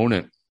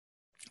component,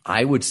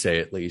 I would say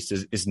at least,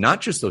 is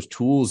not just those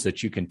tools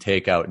that you can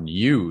take out and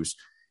use.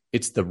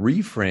 It's the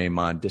reframe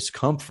on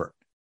discomfort.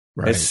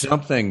 Right. As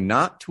something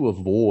not to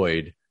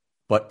avoid,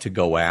 but to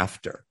go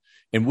after.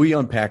 And we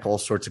unpack all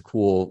sorts of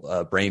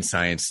cool brain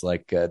science.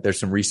 Like there's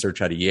some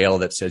research out of Yale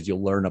that says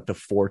you'll learn up to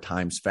 4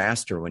 times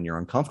faster when you're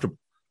uncomfortable.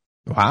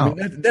 Wow. I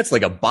mean, that's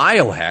like a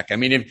biohack. I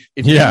mean,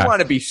 if you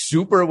want to be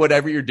super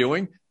whatever you're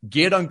doing,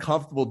 get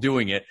uncomfortable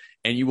doing it,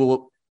 and you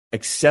will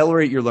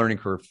accelerate your learning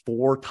curve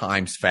 4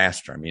 times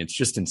faster. I mean, it's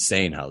just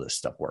insane how this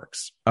stuff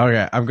works.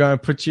 Okay. I'm going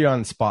to put you on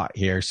the spot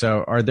here.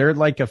 So are there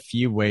like a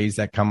few ways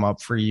that come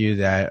up for you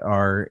that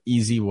are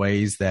easy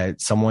ways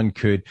that someone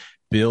could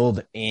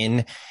build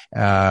in,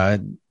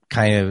 kind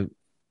of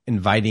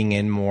inviting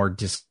in more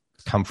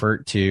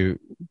discomfort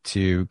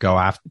to go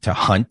after, to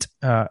hunt,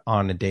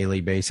 on a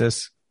daily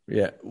basis?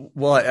 Yeah.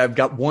 Well, I've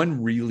got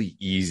one really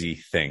easy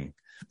thing,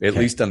 at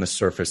least on the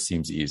surface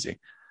seems easy,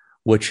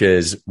 which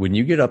is when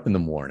you get up in the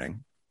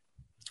morning,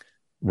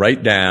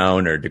 write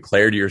down or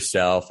declare to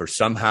yourself or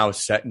somehow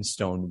set in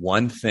stone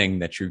one thing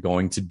that you're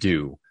going to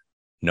do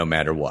no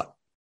matter what.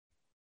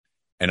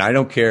 And I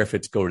don't care if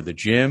it's go to the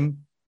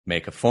gym,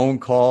 make a phone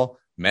call,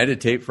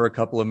 meditate for a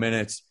couple of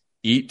minutes,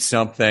 eat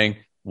something,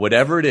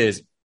 whatever it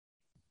is,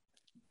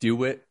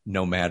 do it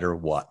no matter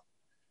what.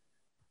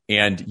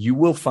 And you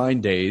will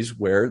find days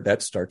where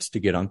that starts to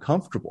get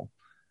uncomfortable,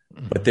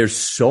 but there's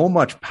so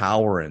much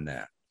power in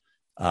that.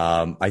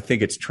 I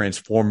think it's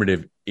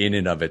transformative in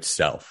and of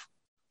itself.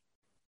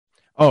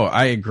 Oh,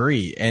 I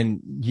agree.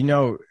 And,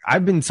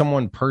 I've been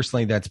someone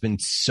personally that's been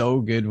so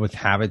good with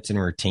habits and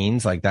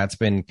routines. Like that's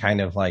been kind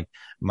of like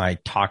my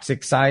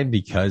toxic side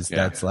because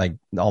that's like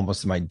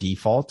almost my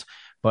default.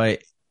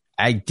 But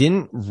I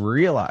didn't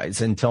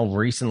realize until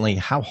recently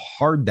how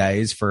hard that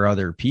is for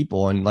other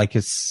people. And like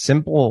a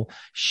simple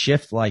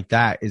shift like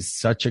that is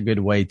such a good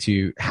way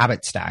to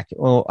habit stack.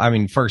 Well, I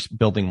mean, first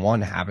building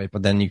one habit,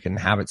 but then you can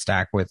habit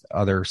stack with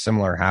other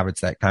similar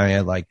habits that kind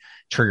of like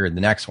trigger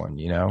the next one,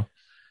 you know?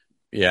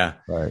 Yeah.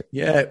 Right.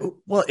 Yeah.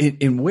 Well,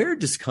 and where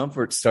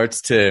discomfort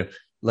starts to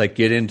like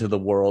get into the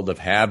world of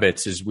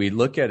habits is we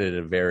look at it at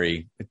a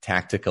very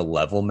tactical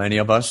level. Many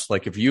of us,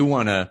 like if you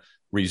want a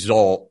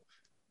result,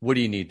 what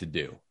do you need to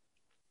do?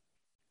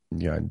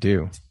 Yeah,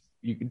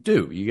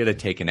 You got to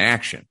take an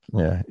action.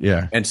 Yeah.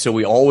 Yeah. And so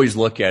we always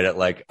look at it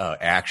like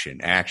action,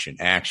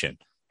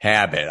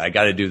 habit. I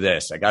got to do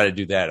this. I got to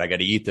do that. I got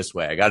to eat this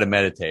way. I got to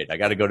meditate. I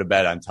got to go to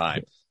bed on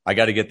time. I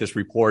got to get this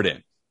report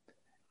in.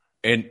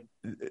 And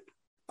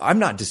I'm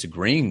not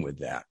disagreeing with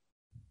that.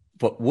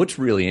 But what's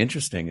really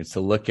interesting is to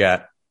look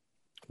at,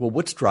 well,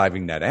 what's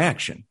driving that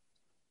action?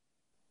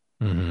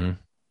 Mm-hmm.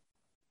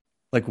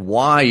 Like,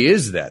 why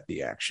is that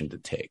the action to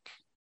take?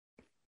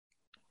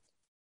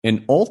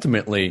 And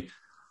ultimately,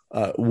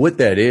 what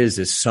that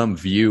is some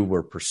view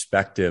or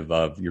perspective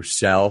of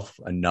yourself,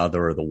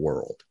 another, or the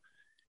world.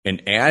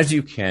 And as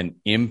you can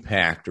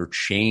impact or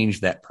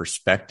change that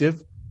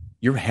perspective,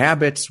 your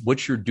habits,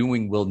 what you're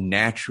doing will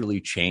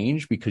naturally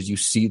change because you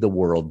see the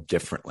world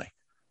differently.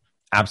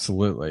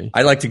 Absolutely.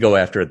 I like to go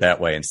after it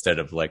that way instead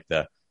of like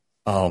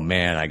oh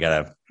man, I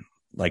got to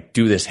like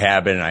do this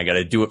habit and I got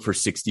to do it for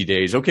 60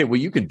 days. Okay, well,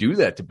 you can do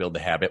that to build the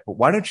habit, but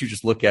why don't you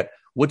just look at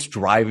what's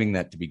driving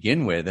that to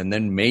begin with? And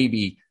then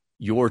maybe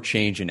your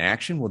change in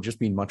action will just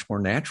be much more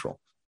natural.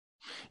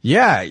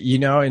 Yeah,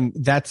 and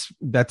that's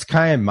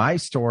kind of my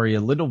story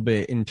a little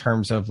bit in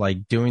terms of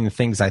like doing the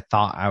things I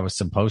thought I was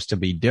supposed to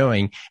be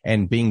doing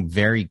and being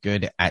very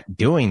good at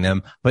doing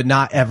them, but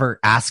not ever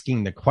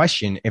asking the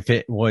question if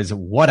it was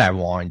what I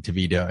wanted to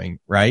be doing.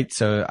 Right.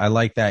 So I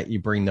like that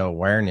you bring the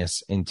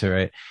awareness into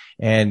it.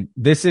 And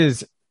this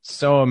is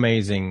so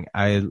amazing.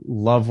 I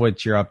love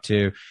what you're up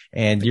to.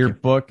 And your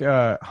book,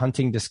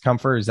 Hunting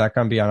Discomfort, is that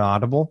going to be on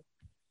Audible?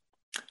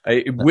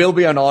 It will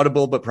be on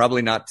Audible, but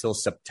probably not till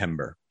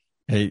September.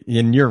 Hey,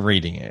 and you're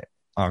reading it.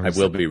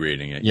 Obviously. I will be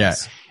reading it. Yeah.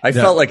 Yes. I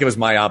felt like it was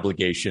my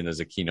obligation as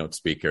a keynote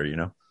speaker,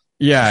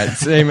 Yeah.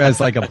 Same as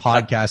like a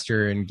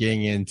podcaster and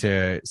getting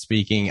into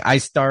speaking. I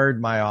started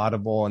my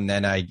Audible and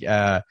then I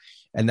got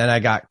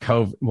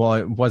COVID. Well,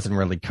 it wasn't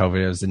really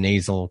COVID. It was a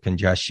nasal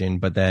congestion,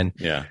 but then,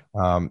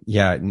 called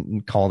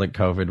it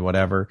COVID,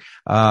 whatever.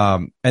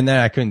 And then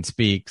I couldn't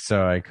speak,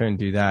 so I couldn't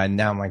do that. And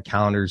now my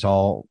calendar's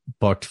all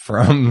booked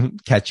from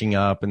catching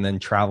up and then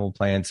travel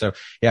plans. So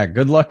yeah,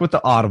 good luck with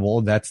the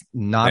Audible. That's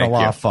not a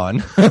lot of fun.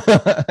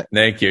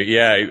 Thank you.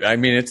 Yeah. I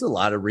mean, it's a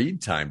lot of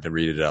read time to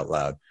read it out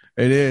loud.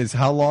 It is.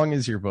 How long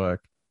is your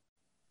book?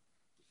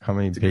 How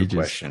many pages? Good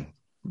question.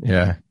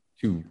 Yeah.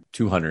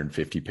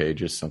 250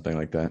 pages, something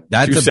like that.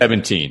 That's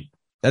 217.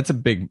 That's a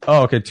big,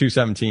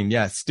 217.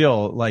 Yeah.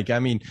 Still, like, I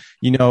mean,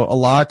 a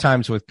lot of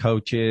times with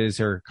coaches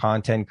or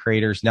content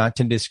creators, not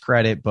to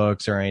discredit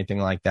books or anything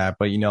like that,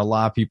 but, a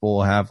lot of people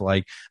will have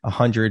like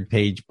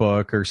 100-page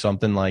book or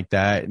something like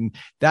that. And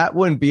that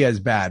wouldn't be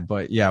as bad.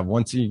 But yeah,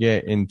 once you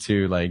get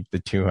into like the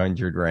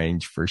 200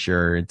 range, for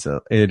sure,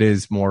 it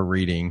is more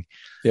reading.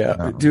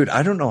 Yeah. Dude,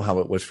 I don't know how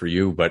it was for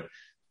you, but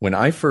when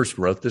I first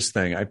wrote this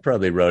thing, I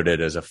probably wrote it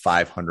as a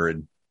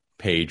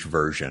 500-page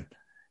version.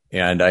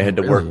 And I had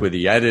to work with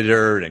the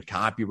editor and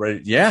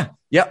copyright. Yeah.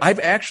 Yeah. I've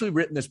actually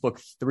written this book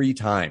 3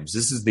 times.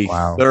 This is the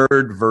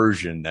third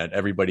version that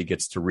everybody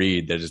gets to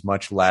read that is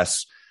much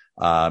less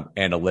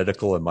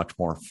analytical and much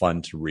more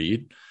fun to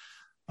read.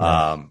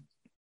 Yeah.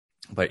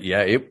 But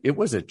yeah, it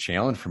was a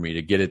challenge for me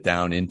to get it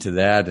down into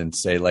that and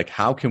say, like,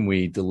 how can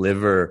we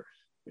deliver,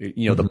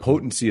 the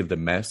potency of the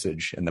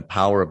message and the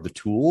power of the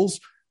tools,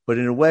 but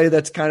in a way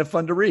that's kind of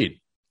fun to read.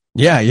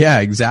 Yeah,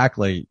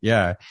 exactly.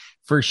 Yeah,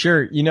 for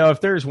sure.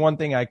 If there's one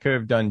thing I could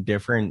have done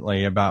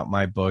differently about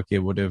my book, it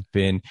would have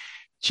been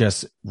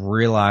just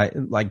realize,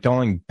 like,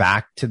 going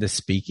back to the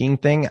speaking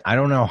thing. I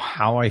don't know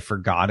how I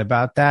forgot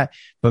about that,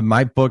 but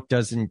my book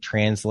doesn't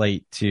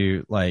translate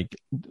to like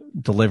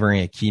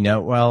delivering a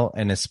keynote well.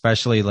 And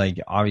especially like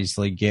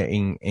obviously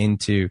getting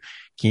into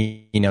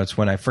keynotes.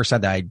 When I first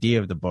had the idea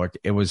of the book,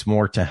 it was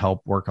more to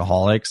help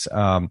workaholics,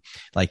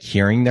 like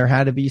hearing there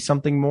had to be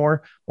something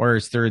more.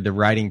 Whereas through the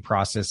writing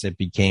process, it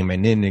became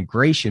an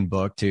integration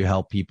book to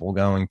help people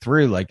going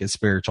through like a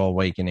spiritual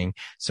awakening.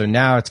 So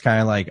now it's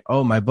kind of like,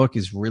 oh, my book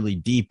is really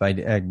deep. I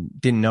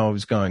didn't know it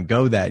was going to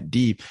go that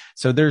deep.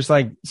 So there's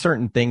like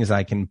certain things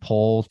I can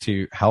pull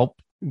to help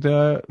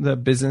the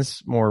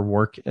business, more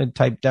work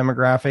type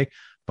demographic.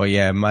 But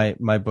yeah,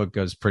 my book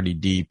goes pretty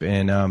deep,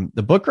 and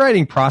the book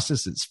writing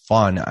process is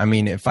fun. I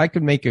mean, if I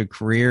could make a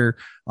career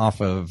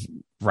off of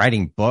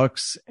writing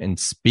books and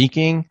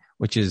speaking,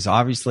 which is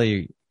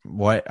obviously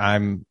what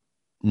I'm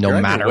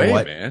no matter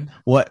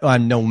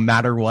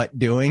what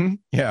doing.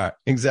 Yeah,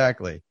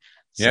 exactly.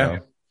 Yeah.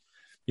 So,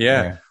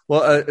 yeah.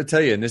 Well, I'll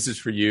tell you, and this is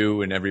for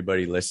you and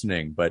everybody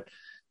listening, but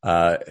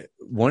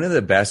One of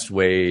the best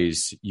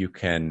ways you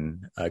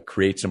can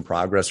create some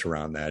progress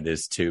around that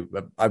is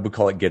I would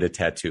call it get a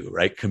tattoo,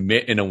 right?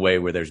 Commit in a way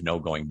where there's no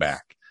going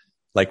back.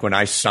 Like when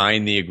I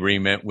signed the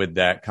agreement with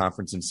that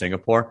conference in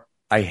Singapore,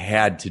 I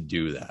had to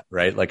do that,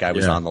 right? Like I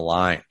was on the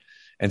line.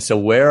 And so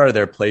where are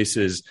there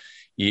places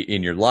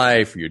in your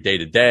life or your day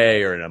to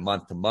day or in a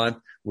month to month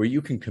where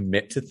you can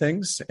commit to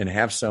things and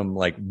have some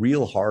like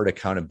real hard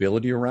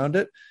accountability around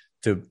it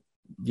to,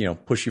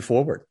 push you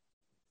forward?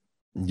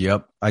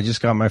 Yep. I just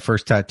got my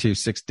first tattoo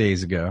 6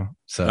 days ago.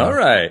 So all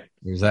right.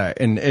 There's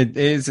that. And it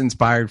is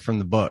inspired from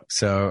the book.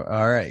 So,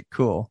 all right,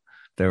 cool.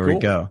 There we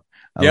go.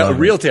 A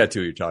real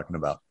tattoo you're talking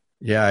about.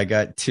 Yeah. I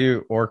got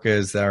 2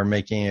 orcas that are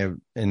making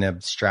an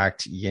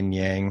abstract yin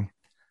yang.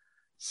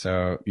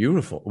 So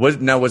beautiful.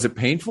 Was it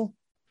painful?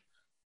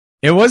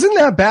 It wasn't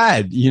that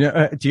bad. You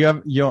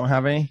don't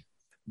have any?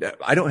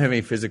 I don't have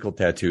any physical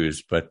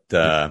tattoos, but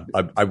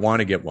I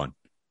want to get one.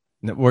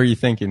 What are you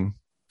thinking?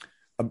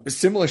 A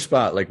similar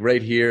spot, like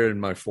right here in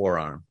my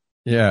forearm.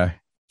 Yeah.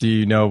 Do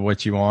you know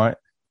what you want?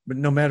 But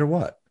no matter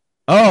what.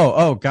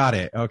 Oh, got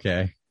it.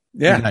 Okay.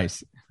 Yeah.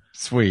 Nice.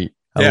 Sweet.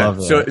 I love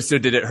that. So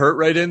did it hurt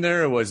right in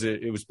there or was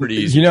it was pretty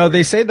easy?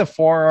 They say the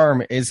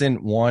forearm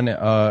isn't one,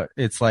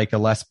 it's like a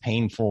less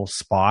painful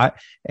spot.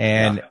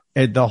 And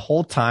the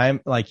whole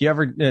time, like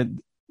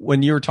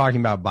when you were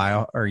talking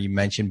about you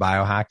mentioned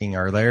biohacking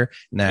earlier,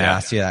 and I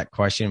asked you that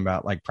question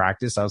about like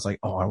practice, I was like,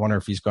 oh, I wonder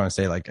if he's going to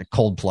say like a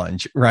cold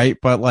plunge, right?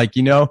 But like,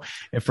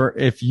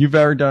 if you've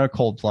ever done a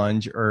cold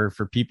plunge or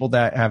for people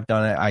that have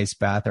done an ice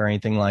bath or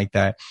anything like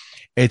that,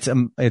 it's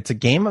a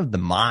game of the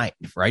mind,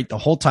 right? The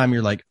whole time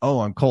you're like,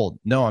 oh, I'm cold.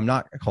 No, I'm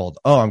not cold.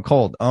 Oh, I'm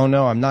cold. Oh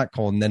no, I'm not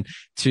cold. And then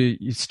to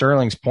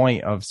Sterling's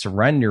point of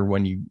surrender,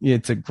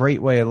 it's a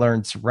great way to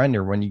learn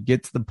surrender. When you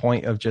get to the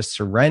point of just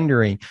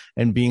surrendering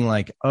and being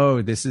like,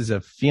 oh, this is a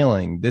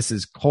feeling. This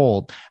is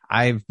cold.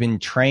 I've been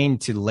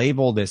trained to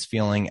label this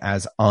feeling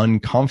as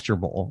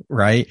uncomfortable,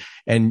 right?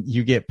 And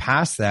you get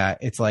past that.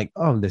 It's like,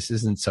 oh, this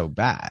isn't so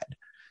bad.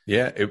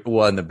 Yeah.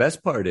 And the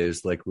best part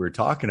is like we were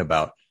talking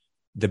about,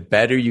 the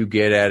better you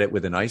get at it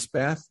with an ice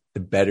bath, the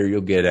better you'll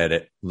get at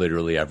it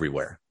literally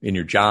everywhere in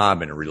your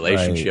job, in a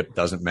relationship,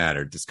 doesn't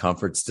matter.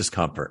 Discomfort's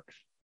discomfort.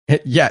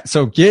 Yeah.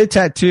 So get a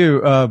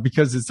tattoo,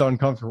 because it's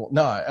uncomfortable.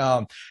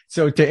 No.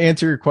 So to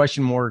answer your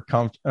question more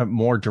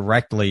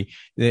directly,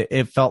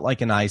 it felt like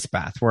an ice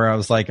bath where I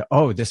was like,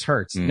 oh, this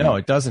hurts. No,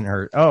 it doesn't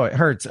hurt. Oh, it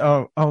hurts.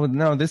 Oh,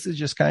 no, this is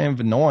just kind of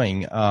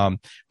annoying.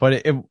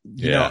 But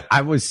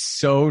I was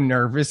so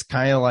nervous,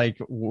 kind of like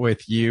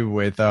with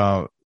you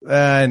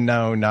I'm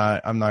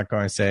not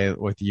going to say it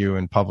with you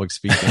in public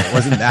speaking. It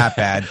wasn't that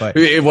bad, but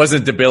it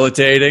wasn't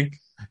debilitating.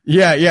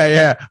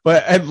 Yeah.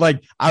 But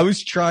I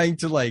was trying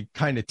to like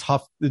kind of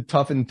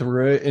toughen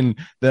through it. And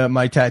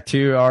my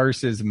tattoo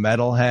artist is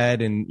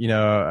metalhead and,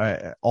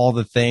 all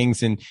the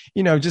things and,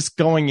 just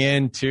going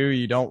in too,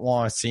 you don't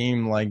want to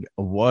seem like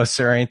a wuss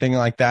or anything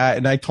like that.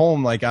 And I told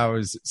him like I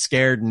was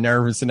scared and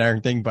nervous and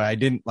everything, but I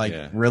didn't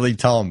really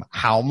tell him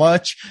how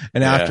much.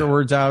 And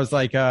afterwards I was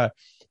like,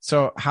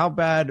 so how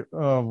bad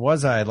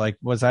was I? Like,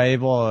 was I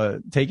able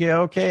to take it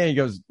okay? And he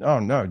goes, oh,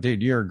 no,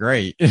 dude, you're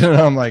great. And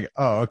I'm like,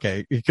 oh,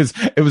 okay. Because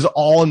it was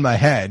all in my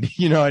head.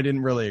 I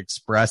didn't really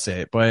express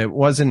it, but it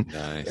wasn't.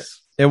 Nice.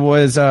 It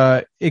was,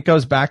 it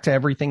goes back to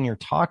everything you're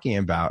talking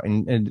about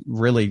and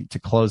really to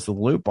close the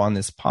loop on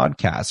this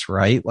podcast,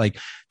 right? Like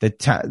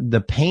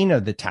the pain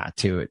of the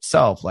tattoo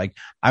itself. Like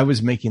I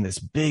was making this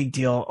big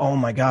deal. Oh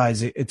my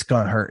guys, it's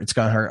going to hurt. It's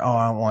going to hurt. Oh,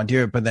 I don't want to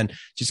do it. But then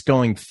just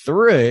going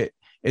through it,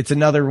 it's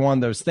another one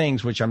of those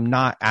things, which I'm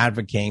not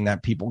advocating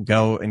that people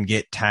go and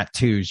get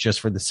tattoos just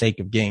for the sake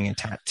of getting a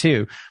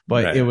tattoo,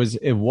 but it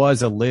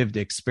was a lived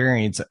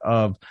experience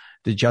of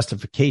the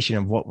justification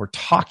of what we're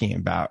talking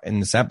about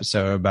in this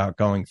episode about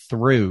going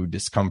through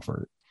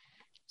discomfort.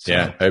 So,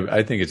 yeah,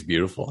 I think it's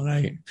beautiful. And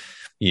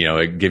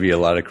I give you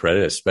a lot of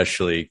credit,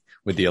 especially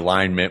with the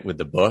alignment with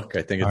the book.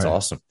 I think it's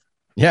awesome.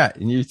 Yeah,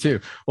 and you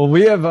too. Well,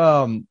 we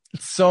have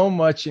so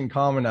much in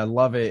common. I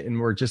love it. And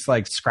we're just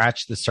like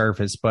scratch the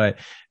surface, but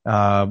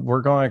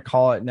we're going to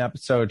call it an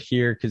episode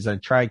here because I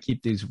try to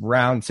keep these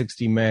around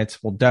 60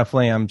 minutes. We'll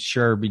definitely, I'm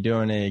sure, be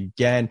doing it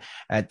again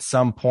at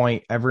some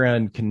point.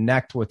 Everyone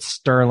connect with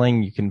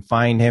Sterling. You can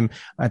find him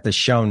at the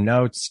show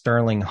notes,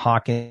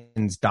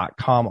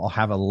 sterlinghawkins.com. I'll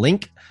have a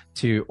link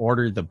to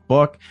order the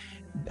book,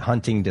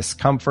 Hunting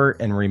Discomfort.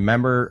 And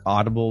remember,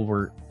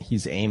 Audible,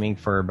 he's aiming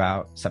for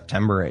about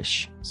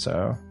September-ish.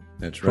 So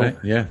that's right.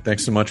 Cool. Yeah.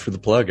 Thanks so much for the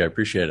plug. I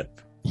appreciate it.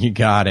 You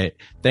got it.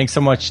 Thanks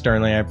so much,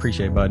 Sterling. I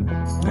appreciate it, bud.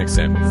 Thanks,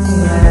 Sam.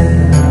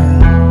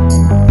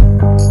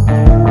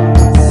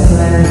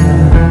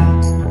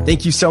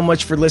 Thank you so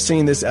much for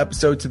listening to this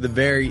episode to the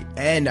very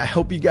end. I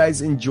hope you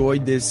guys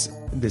enjoyed this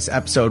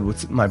episode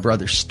with my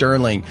brother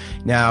Sterling.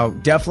 Now,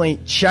 definitely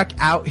check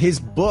out his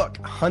book,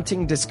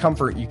 Hunting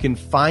Discomfort. You can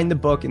find the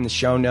book in the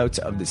show notes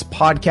of this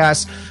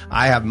podcast.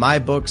 I have my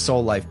book,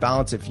 Soul Life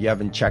Balance, if you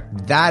haven't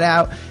checked that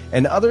out.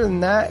 And other than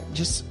that,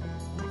 just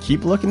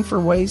keep looking for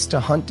ways to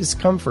hunt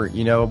discomfort.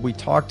 You know, we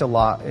talked a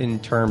lot in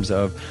terms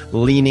of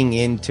leaning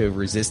into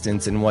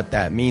resistance and what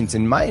that means.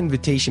 And my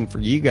invitation for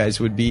you guys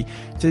would be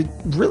to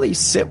really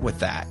sit with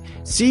that.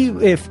 See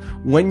if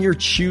when you're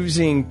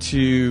choosing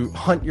to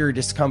hunt your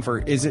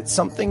discomfort, is it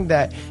something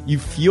that you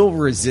feel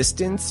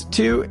resistance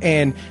to?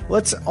 And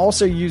let's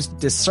also use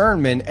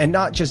discernment and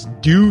not just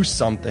do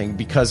something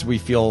because we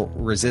feel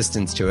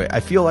resistance to it.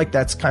 I feel like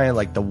that's kind of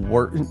like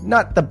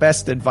not the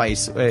best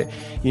advice.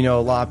 You know,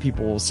 a lot of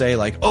people will say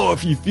like, oh,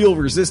 if you feel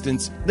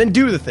resistance, then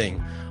do the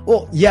thing.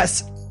 Well,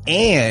 yes.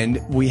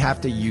 And we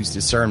have to use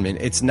discernment.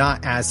 It's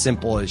not as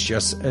simple as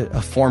just a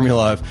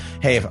formula of,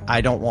 hey, if I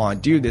don't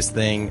want to do this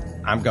thing,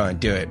 I'm going to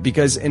do it.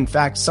 Because in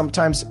fact,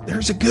 sometimes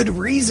there's a good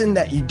reason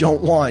that you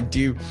don't want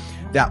to do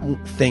that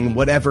thing,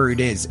 whatever it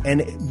is.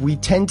 And we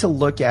tend to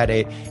look at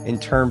it in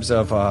terms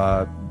of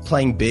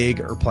playing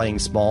big or playing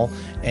small.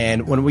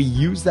 And when we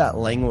use that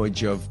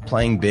language of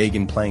playing big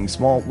and playing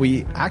small,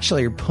 we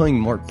actually are putting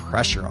more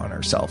pressure on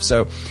ourselves.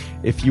 So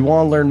if you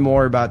want to learn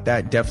more about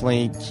that,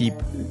 definitely keep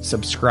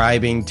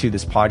subscribing to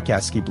this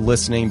podcast, keep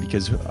listening,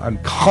 because I'm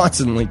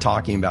constantly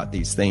talking about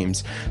these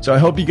themes. So I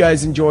hope you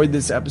guys enjoyed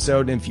this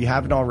episode. And if you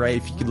haven't already,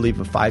 if you could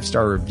leave a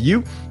 5-star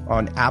review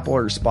on Apple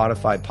or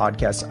Spotify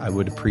podcasts, I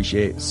would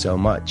appreciate it so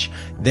much.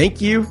 Thank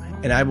you.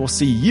 And I will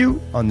see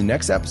you on the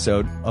next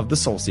episode of the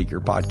Soul Seeker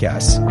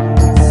Podcast.